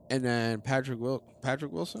 And then Patrick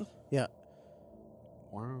Wilson? Yeah.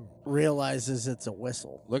 Wow. Realizes it's a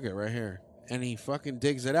whistle. Look at right here. and he fucking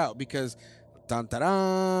digs it out because, dun dun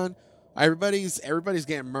dun, everybody's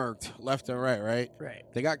getting murked left and right, right? Right.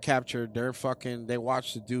 They got captured. They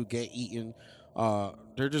watched the dude get eaten.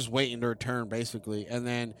 They're just waiting their turn, basically, and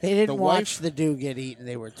then They didn't the watch wife, the dude get eaten.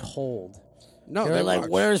 They were told. No, they were like,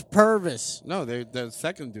 watched. "Where's Purvis?" No, the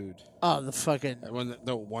second dude. Oh, the fucking. When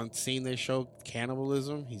the one scene they show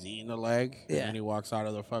cannibalism, he's eating a leg, Yeah. and then he walks out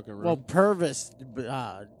of the fucking room. Well, Purvis,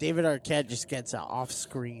 David Arquette just gets an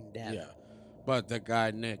off-screen death. Yeah, but the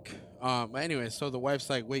guy Nick. Anyway, so the wife's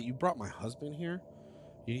like, "Wait, you brought my husband here?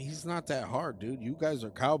 He's not that hard, dude. You guys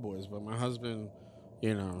are cowboys, but my husband,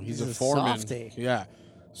 he's a foreman. softy. Yeah.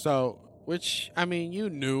 So, which I mean, you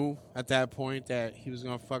knew at that point that he was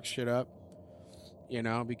gonna fuck shit up,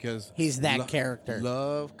 because He's that character.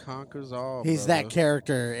 Love conquers all. He's brother. that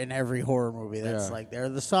character in every horror movie. That's Yeah. like they're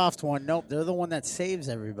the soft one. Nope, they're the one that saves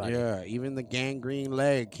everybody. Yeah, even the gangrene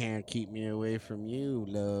leg can't keep me away from you,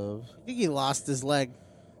 love. I think he lost his leg.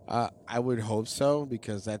 I would hope so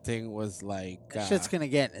because that thing was like That shit's gonna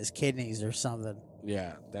get in his kidneys or something.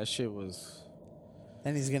 yeah, that shit was.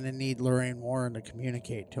 Then he's gonna need Lorraine Warren to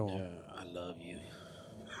communicate to him. Yeah, I love you.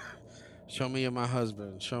 Show me my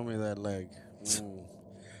husband. Show me that leg.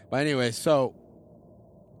 But anyway, so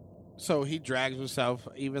he drags himself,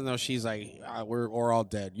 even though she's like, we're all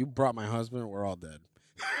dead. You brought my husband. We're all dead.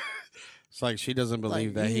 It's like she doesn't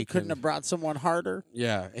believe that he couldn't have brought someone harder.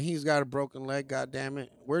 Yeah, and he's got a broken leg. God damn it!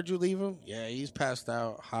 Where'd you leave him? Yeah, he's passed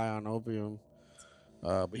out, high on opium.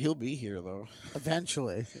 But he'll be here though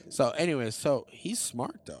eventually. So anyway, he's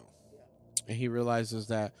smart though, and he realizes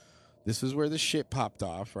that this is where the shit popped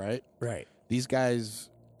off. Right. Right. These guys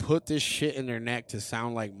put this shit in their neck to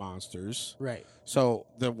sound like monsters. Right. So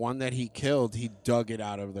the one that he killed, he dug it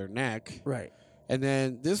out of their neck. Right. And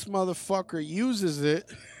then this motherfucker uses it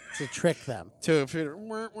to trick them. To fit.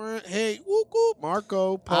 Hey, whoop whoop,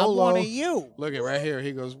 Marco Polo. I'm one of you. Look at right here.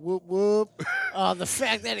 He goes whoop whoop. Oh, the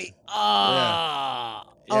fact that he. Yeah.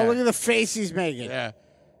 Oh, look at the face he's making. Yeah.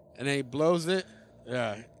 And then he blows it.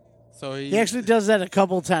 Yeah. So He actually does that a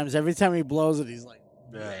couple times. Every time he blows it, he's like.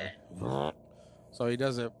 Yeah. So he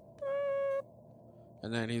does it.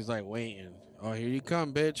 And then he's like waiting. Oh, here you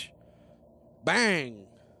come, bitch. Bang.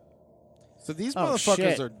 So these motherfuckers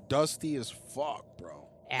shit. are dusty as fuck, bro.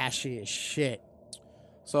 Ashy as shit.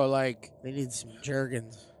 So like they need some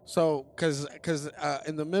Jergens. So cuz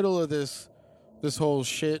in the middle of this whole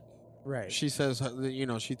shit, right? She says,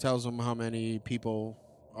 she tells them how many people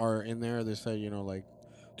are in there. They say, like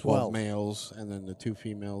 12 males and then the 2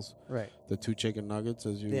 females. Right. The 2 chicken nuggets,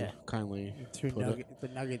 as you kindly put it. The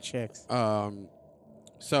nugget chicks.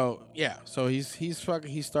 So yeah, so he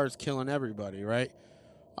starts killing everybody, right?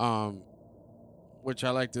 Which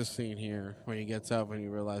I like this scene here when he gets up and he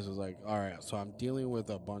realizes like, all right, so I'm dealing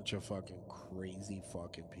with a bunch of fucking crazy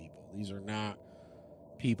fucking people. These are not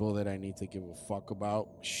people that I need to give a fuck about.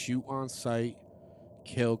 Shoot on sight,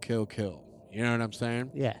 kill. You know what I'm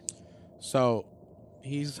saying? Yeah. So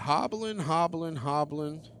he's hobbling.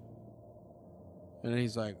 And then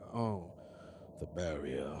he's like, oh, the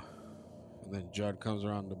barrier. And then Judd comes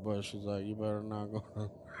around the bush. He's like, you better not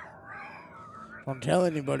go. Don't tell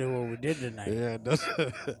anybody what we did tonight. Yeah,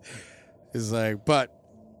 it's like, but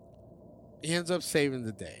he ends up saving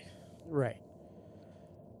the day. Right.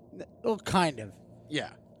 Well, kind of. Yeah.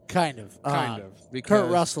 Kind of. Because Kurt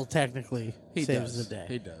Russell technically saves the day.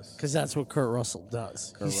 He does. Because that's what Kurt Russell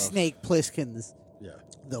does. He Snake Plissken's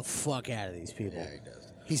the fuck out of these people. Yeah, he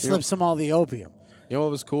does. He slips them all the opium. You know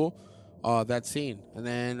what was cool? That scene. And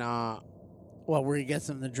then... where he gets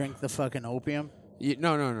them to drink the fucking opium?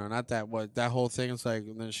 No, not that. What that whole thing is like,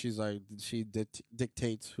 and then she's like, she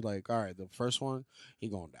dictates like, all right, the first one, he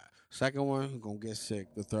gonna die. Second one, he gonna get sick.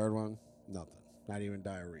 The third one, nothing, not even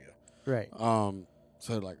diarrhea. Right.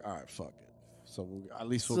 So like, all right, fuck it. So at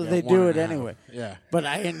least we'll so get they one do and it a half. anyway. Yeah. But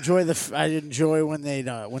I enjoy when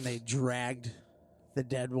they dragged the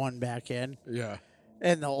dead one back in. Yeah.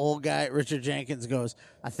 And the old guy, Richard Jenkins, goes,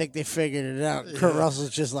 I think they figured it out. Yeah. Kurt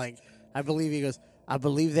Russell's just like, I believe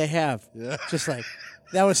they have. Yeah. Just like,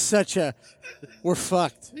 that was such a, we're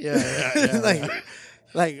fucked. Yeah.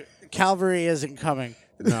 like Calvary isn't coming.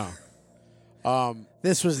 No.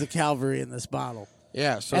 This was the Calvary in this bottle.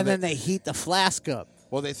 Yeah. So and then they heat the flask up.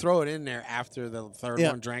 Well, they throw it in there after the third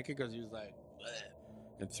one drank it because he was like, bleh,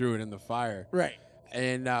 and threw it in the fire. Right.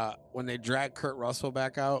 And when they drag Kurt Russell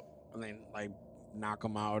back out and they like knock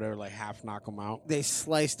him out or like half knock him out, they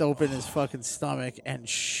sliced open his fucking stomach and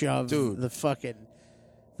shoved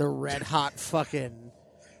the red hot fucking.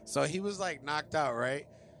 So he was like knocked out, right?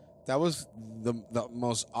 That was the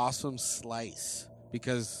most awesome slice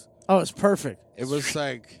because it's perfect. It was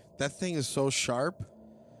like that thing is so sharp,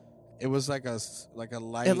 It was like a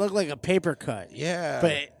light. It looked like a paper cut. Yeah.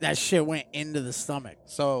 But that shit went into the stomach.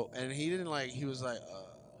 So, and he didn't like, he was like,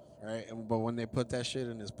 right? But when they put that shit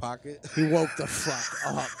in his pocket, He woke the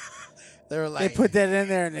fuck up. they were like, They put that in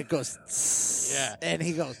there and it goes, tss, Yeah. and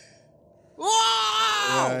he goes,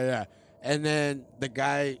 whoa! yeah. And then the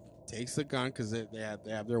guy takes the gun because they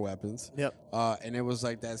have their weapons. Yep. And it was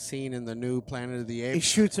like that scene in the new Planet of the Apes. He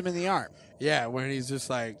shoots him in the arm, Yeah, when he's just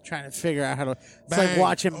like, trying to figure out how to. It's bang. like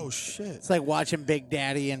watching. Oh shit. It's like watching Big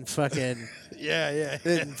Daddy and fucking Yeah.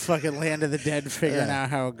 and fucking Land of the Dead figuring Yeah. out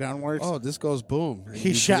how a gun works. Oh, this goes boom. And He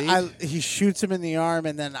you shot. bleed? He shoots him in the arm,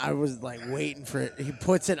 and then I was like waiting for it. He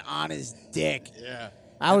puts it on his dick. Yeah.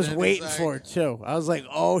 I And was then it's waiting like- for it too. I was like,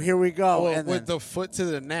 "Oh, here we go!" Well, and with then, the foot to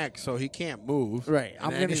the neck, so he can't move. right, And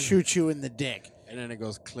I'm then gonna he- shoot you in the dick. And then it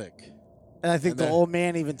goes click. And I think And the then- old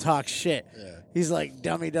man even talks shit. Yeah. He's like,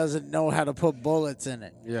 "Dummy doesn't know how to put bullets in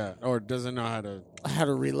it, Yeah, or doesn't know how to. how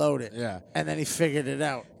to reload it." Yeah, And then he figured it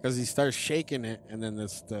out. because he starts shaking it, and then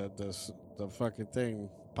the fucking thing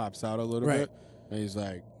pops out a little Right. bit, and he's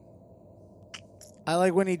like, I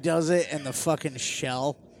like when he does it, and the fucking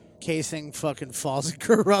shell casing fucking falls in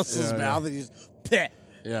Kurt Russell's Yeah, yeah. mouth, and he's "Peh,"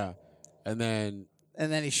 yeah, and then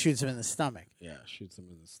and then he shoots him in the stomach, shoots him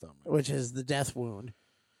in the stomach. which is the death wound.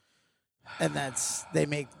 And then they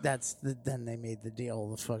made the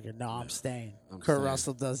deal. The fucking no, I'm staying. Kurt staying.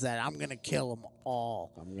 Russell does that. I'm gonna kill them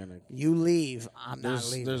all. I'm gonna. You leave. I'm not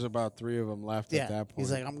leaving. There's about 3 of them left yeah, at that point.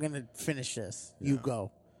 he's like, I'm gonna finish this. You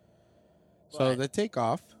go. so they take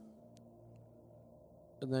off,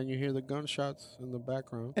 and then you hear the gunshots in the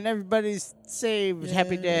background. And everybody's saved.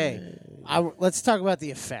 Happy day. Let's talk about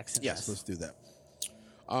the effects. In Yes, this. let's do that.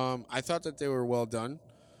 I thought that they were well done.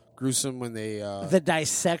 Gruesome when they The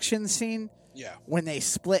dissection scene. yeah. When they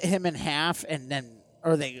split him in half, and then,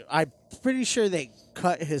 I'm pretty sure they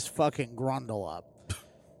cut his fucking grundle up.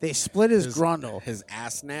 They split his grundle. His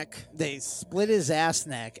ass neck. They split his ass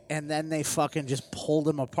neck, and then they fucking just pulled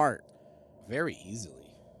him apart. Very easily.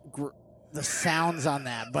 The sounds on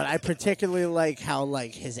that, but I particularly like how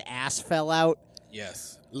like his ass fell out.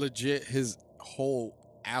 Yes. Legit, his whole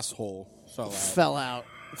asshole fell out. Fell out.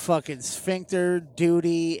 Fucking sphincter,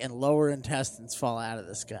 duty, and lower intestines fall out of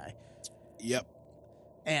this guy. Yep.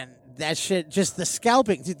 And that shit, just the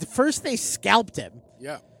scalping. Dude, first they scalped him.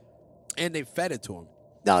 Yeah. And they fed it to him.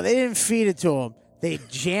 No, they didn't feed it to him. They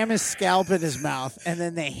jam his scalp in his mouth, and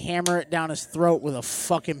then they hammer it down his throat with a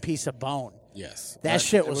fucking piece of bone. Yes. That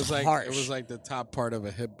shit it was like, harsh. It was like the top part of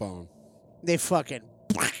a hip bone. They fucking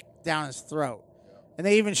down his throat. And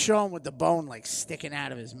they even show him with the bone like sticking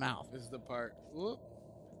out of his mouth. This is the part. Whoop.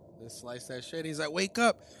 They slice that shit. He's like, wake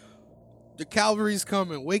up. The cavalry's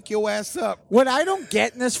coming. Wake your ass up. What I don't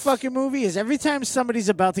get in this fucking movie is every time somebody's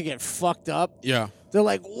about to get fucked up, Yeah. they're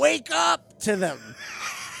like, wake up to them.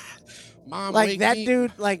 Mom, Like wake that me.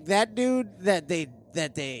 dude,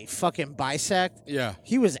 that they fucking bisect. Yeah.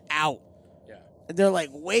 He was out. Yeah. They're like,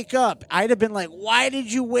 wake up. I'd have been like, why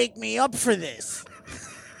did you wake me up for this?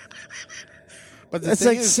 But the It's thing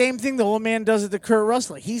like is, same thing the old man does at the Kurt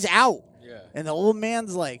Russell. He's out. Yeah. And the old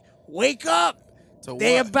man's like, wake up. To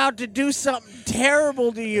They what? about to do something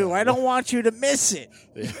terrible to you. I don't want you to miss it.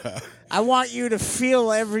 Yeah. I want you to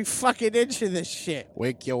feel every fucking inch of this shit.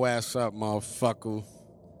 Wake your ass up, motherfucker.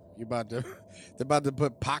 You about to they're about to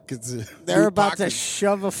put pockets in. They're new about to pockets.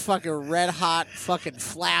 shove a fucking red hot fucking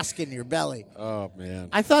flask in your belly. Oh man.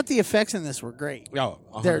 I thought the effects in this were great. Oh,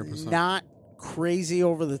 100%. They're not crazy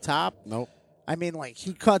over the top. Nope. I mean, like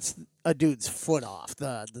he cuts a dude's foot off,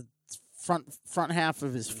 the front half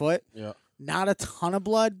of his foot. Yeah. Not a ton of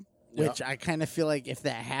blood, Yeah. which I kind of feel like if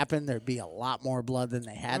that happened, there'd be a lot more blood than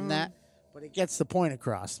they had in that. But it gets the point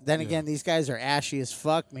across. Then again, these guys are ashy as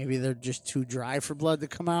fuck. Maybe they're just too dry for blood to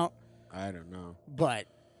come out. I don't know. But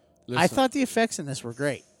I Listen. thought the effects in this were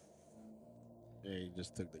great. Yeah, he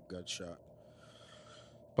just took the gut shot.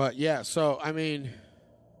 But yeah, so I mean,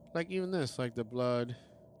 like even this, like the blood.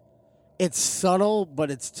 It's subtle, but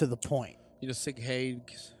it's to the point. You know, Sig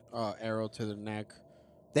Haig's arrow to the neck.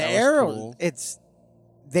 The That was arrow, cool.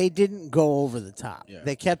 they didn't go over the top. Yeah.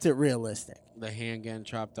 They kept it realistic. The hand getting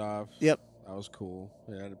chopped off. Yep. That was cool.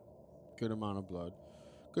 It had a good amount of blood.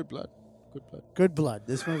 Good blood. Good blood. Good blood.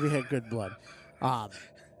 This movie had good blood.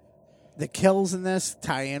 The kills in this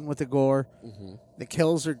tie in with the gore. Mhm. The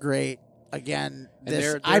kills are great. Again, And this,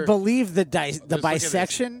 they're- I believe the look at this.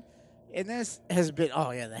 bisection in this has been.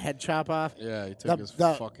 Oh yeah, the head chop off. Yeah, he took The- his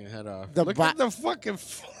the- fucking head off. the Look bi- at the fucking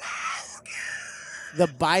The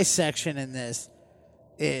bisection in this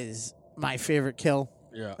is my favorite kill.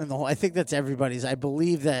 Yeah. And I think that's everybody's. I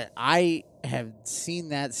believe that I have seen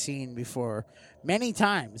that scene before many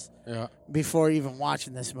times. Yeah. Before even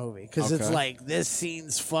watching this movie, because it's Okay. like this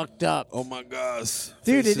scene's fucked up. Oh my gosh,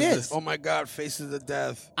 dude, it Faces is. Oh my god, Faces of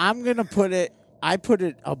Death. I'm gonna put it. I put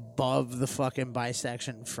it above the fucking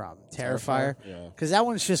bisection from Terrifier. Yeah. Because that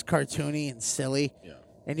one's just cartoony and silly. Yeah.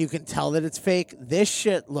 And you can tell that it's fake. This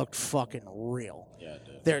shit looked fucking real. Yeah, it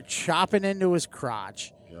did. They're chopping into his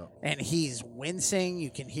crotch. Yeah. And he's wincing. You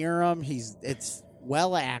can hear him. It's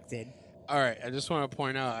well acted. All right, I just want to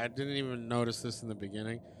point out, I didn't even notice this in the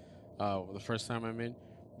beginning, the first time I'm in,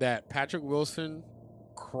 that Patrick Wilson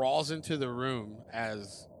crawls into the room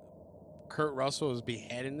as Kurt Russell is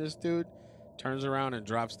beheading this dude, turns around and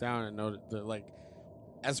drops down and like,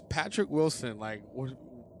 as Patrick Wilson, like,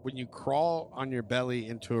 when you crawl on your belly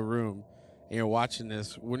into a room and you're watching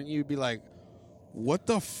this, wouldn't you be like, what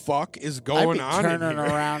the fuck is going on in turning here?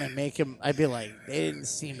 around and make him. I'd be like, they didn't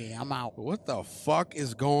see me. I'm out. What the fuck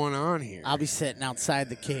is going on here? I'll be sitting outside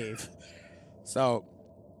the cave. So,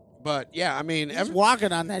 but yeah, I mean, He's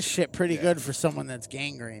walking on that shit pretty good for someone that's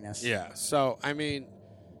gangrenous. yeah. So I mean,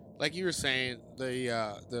 like you were saying,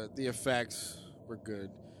 the effects were good.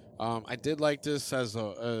 I did like this as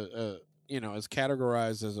it's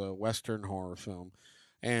categorized as a Western horror film.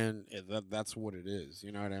 And that's what it is.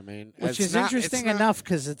 You know what I mean? Which is interesting enough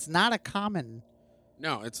because it's not a common.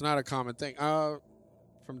 No, it's not a common thing.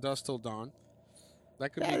 From Dusk Till Dawn.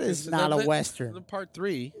 That is not a Western. The part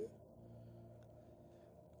 3.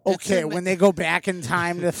 Okay, when they go back in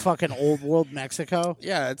time to fucking old world Mexico.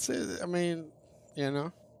 Yeah, I mean,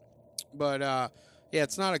 but yeah,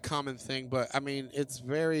 it's not a common thing. But I mean, it's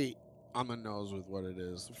very on the nose with what it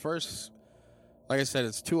is. First. Like I said,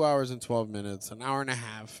 it's 2 hours and 12 minutes. An hour and a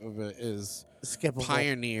half of it is skippable.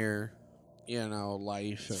 Pioneer,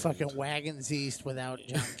 life. It's fucking Wagons East without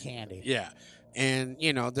John Candy. Yeah. And,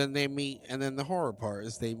 then they meet, and then the horror part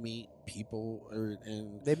is they meet people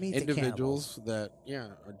and they meet individuals that,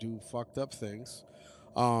 do fucked up things.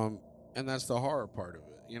 And that's the horror part of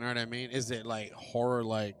it. You know what I mean? Is it like horror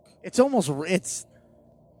like...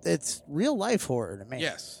 It's real life horror to me.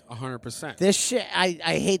 Yes, 100%. This shit, I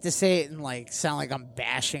hate to say it and like sound like I'm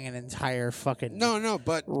bashing an entire fucking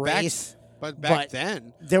but race. Back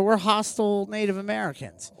then there were hostile Native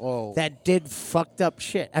Americans that did fucked up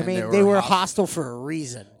shit. I mean, they were hostile for a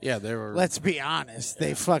reason. Yeah, they were. Let's be honest.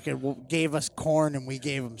 They fucking gave us corn and we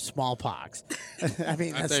gave them smallpox. I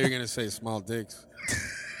mean, I thought you were gonna say small dicks.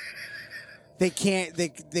 They can't.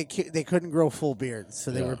 They couldn't grow full beards,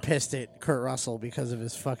 so they were pissed at Kurt Russell because of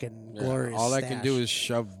his fucking glorious. All I stash. can do is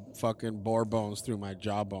shove fucking boar bones through my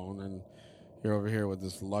jawbone, and you're over here with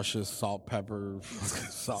this luscious salt pepper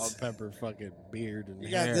fucking beard and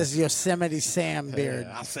You hair. got this Yosemite Sam beard.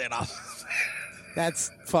 I said,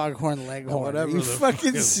 That's Foghorn Leghorn. whatever You the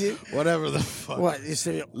fucking fuck see whatever the fuck. what you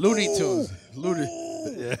say? Looney Ooh, Tunes.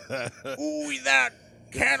 Yeah. Ooh, that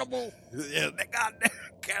cannibal. Yeah, they got that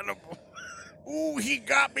cannibal. Ooh, he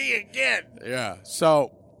got me again. Yeah.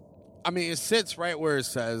 So, I mean, it sits right where it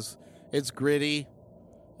says. It's gritty.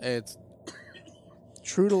 It's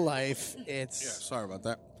true to life. It's. Yeah. Sorry about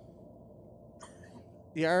that.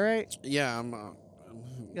 You all right? Yeah, I'm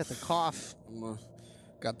You got the cough.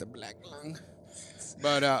 Got the black lung.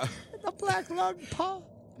 But The black lung, Paul.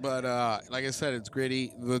 But like I said, it's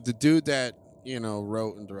gritty. The dude that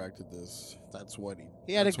wrote and directed this, that's what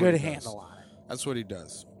He had a that's what good he does. handle on it. That's what he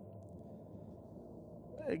does.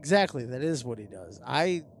 Exactly, that is what he does.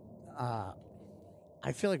 I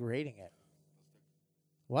feel like rating it.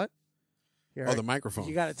 What? The microphone.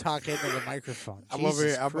 You got to talk into the microphone. I'm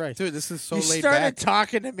Jesus over here. Christ. Dude, this is so you laid started back.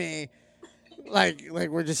 talking to me like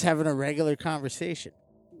we're just having a regular conversation,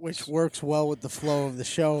 which works well with the flow of the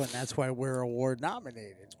show, and that's why we're award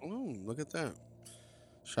nominated. Oh, look at that.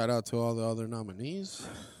 Shout out to all the other nominees,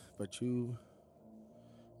 but you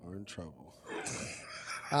are in trouble.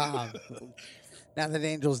 Now that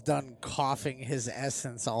Angel's done coughing his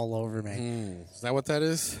essence all over me. Is that what that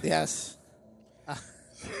is? Yes.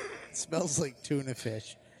 It smells like tuna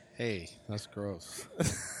fish. Hey, that's gross.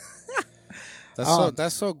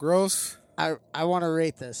 That's so gross. I want to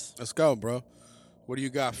rate this. Let's go, bro. What do you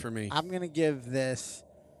got for me? I'm gonna give it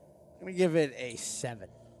a 7.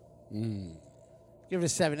 Give it a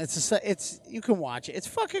 7. It's you can watch it. It's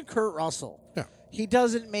fucking Kurt Russell. Yeah. He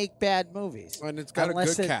doesn't make bad movies. And it's got a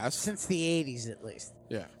good cast. Since the 80s, at least.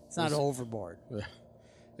 Yeah. It's not overboard. Yeah.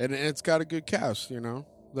 And it's got a good cast,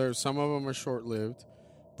 There's some of them are short-lived,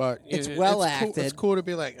 but It's well acted. Cool. It's cool to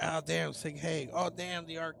be like, oh, damn, Sig Haig. Oh, damn,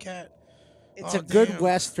 the Arquette. It's a good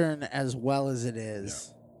Western as well as it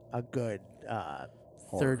is a good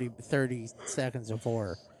 30 seconds of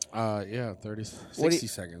horror. Yeah, 60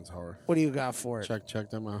 seconds horror. What do you got for it? Check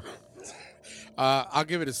them out. I'll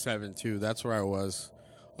give it a 7 too. That's where I was.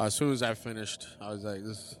 As soon as I finished, I was like,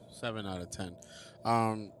 this is 7 out of 10.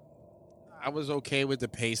 I was okay with the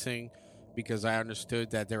pacing because I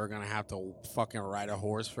understood that they were going to have to fucking ride a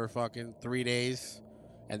horse for fucking 3 days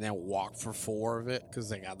and then walk for 4 of it because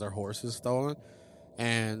they got their horses stolen.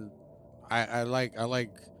 And I like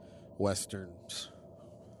Westerns.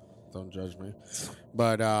 Don't judge me.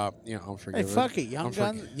 But, I'm forgiven. Hey, fuck it. Young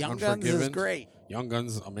Guns is great. Young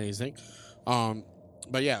Guns is amazing.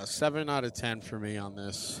 But yeah, 7 out of 10 for me on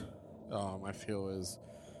this. I feel is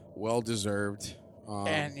well deserved.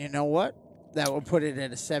 And you know what? That would put it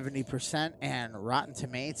at a 70%, and Rotten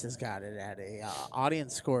Tomatoes has got it at a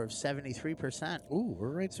audience score of 73%. Ooh, we're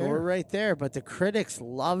right So there. we're right there, but the critics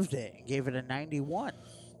loved it and gave it a 91.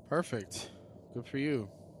 Perfect. Good for you.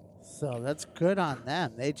 So that's good on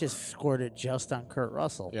them. They just scored it just on Kurt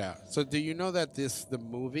Russell. Yeah. So do you know that the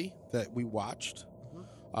movie that we watched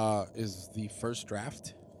is the first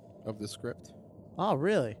draft of the script? Oh,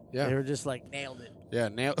 really? Yeah. They were just like, nailed it. Yeah,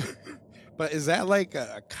 nailed. But is that like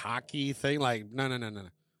a cocky thing? Like, no.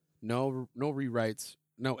 No rewrites,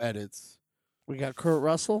 no edits. We got Kurt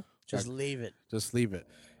Russell. Just leave it. Just leave it.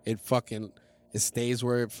 It stays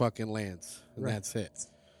where it fucking lands. And Right. that's it.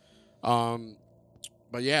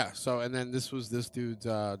 But yeah, so, and then this was this dude's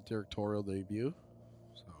directorial debut.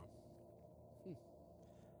 So.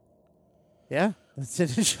 Yeah, that's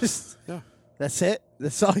it. It's just, yeah. That's it?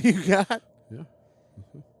 That's all you got? Yeah.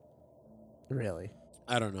 Really?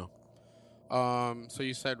 I don't know. So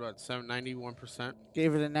you said what? 91%?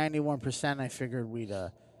 Gave it a 91%. I figured we'd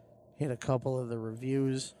hit a couple of the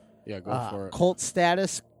reviews. Yeah, go for it. Cult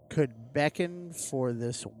status could beckon for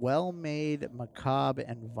this well-made, macabre,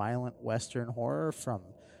 and violent Western horror from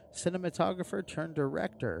cinematographer turned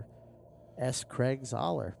director S. Craig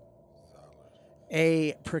Zoller.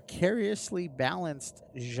 A precariously balanced,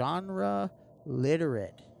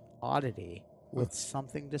 genre-literate oddity with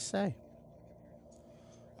something to say.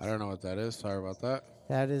 I don't know what that is. Sorry about that.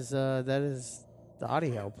 That is the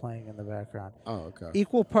audio playing in the background. Oh, okay.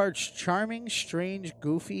 Equal parts charming, strange,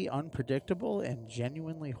 goofy, unpredictable, and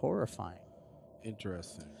genuinely horrifying.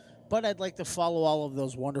 Interesting. But I'd like to follow all of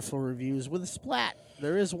those wonderful reviews with a splat.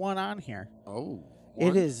 There is one on here. Oh.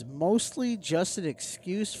 It is mostly just an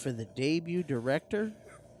excuse for the debut director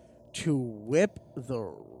to whip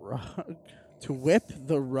the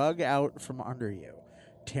rug out from under you,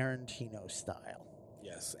 Tarantino style.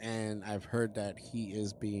 Yes, and I've heard that he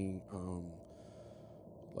is being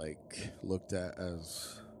looked at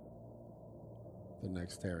as the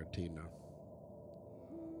next Tarantino.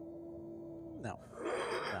 No,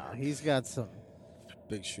 he's got some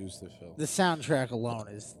big shoes to fill. The soundtrack alone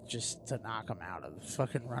is just to knock him out of the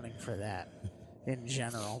fucking running for that. In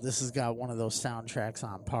general, this has got one of those soundtracks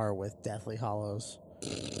on par with Deathly Hallows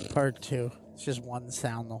Part 2. It's just one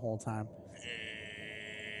sound the whole time.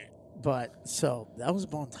 But, so, that was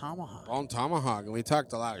Bone Tomahawk. Bone Tomahawk, and we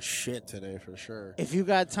talked a lot of shit today for sure. If you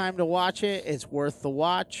got time to watch it, it's worth the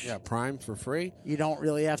watch. Yeah, Prime for free. You don't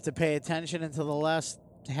really have to pay attention until the last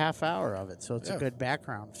half hour of it, so it's a good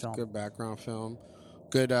background film. Good background film.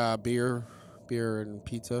 Good beer and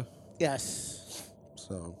pizza. Yes.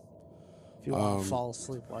 So, if you want to fall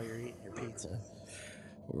asleep while you're eating your pizza.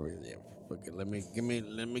 Let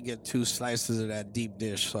me get 2 slices of that deep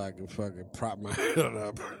dish so I can fucking prop my head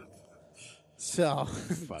up. So,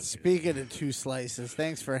 speaking of 2 slices,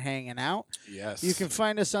 thanks for hanging out. Yes. You can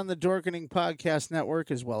find us on the Dorkening Podcast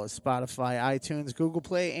Network as well as Spotify, iTunes, Google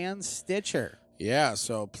Play, and Stitcher. Yeah,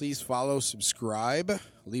 so please follow, subscribe,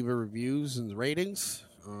 leave a reviews and ratings.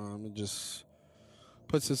 It just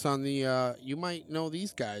puts us on the You Might Know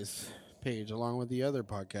These Guys page along with the other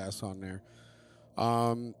podcasts on there.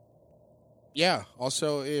 Yeah,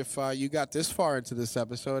 also, if you got this far into this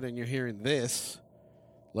episode and you're hearing this,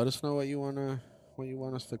 let us know what you want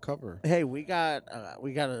us to cover. Hey, we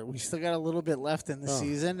still got a little bit left in the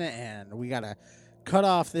season, and we got a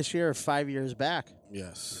cutoff this year of 5 years back.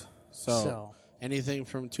 Yes. So anything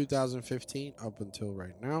from 2015 up until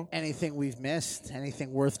right now. Anything we've missed,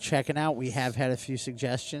 anything worth checking out. We have had a few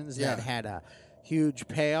suggestions that had huge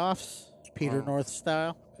payoffs, Peter North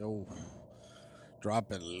style. Oh,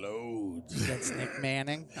 dropping loads. That's Nick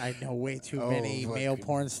Manning. I know way too many male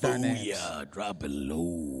porn star names. Yeah, dropping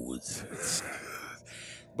loads.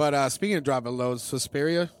 But speaking of dropping loads,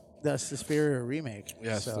 Suspiria. The Suspiria remake.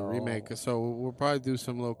 Yes, the remake. So we'll probably do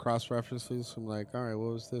some little cross-references. Some like, all right,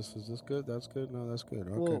 what was this? Is this good? That's good? No, that's good.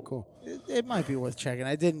 Okay, cool. It might be worth checking.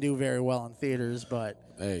 I didn't do very well in theaters, but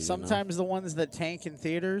hey, sometimes the ones that tank in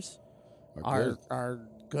theaters are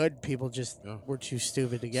Good. People just were too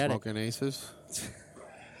stupid to get Smoking Aces.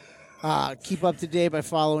 Keep up to date by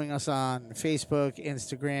following us on Facebook,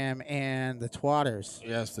 Instagram, and the Twatters.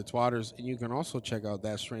 Yes, the Twatters. And you can also check out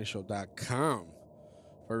thatstrangeshow.com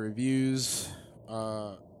for reviews,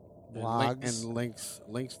 Blogs. and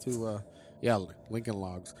links to Lincoln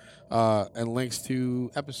logs, and links to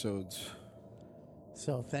episodes.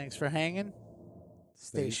 So thanks for hanging.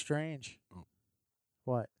 Stay Thanks. strange. Oh.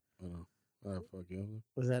 What? I know. Fuck you.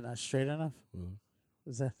 Was that not straight enough? Mhm.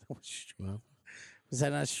 Was that Well, was that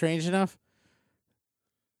not strange enough?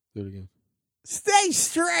 do it again. Stay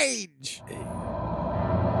strange.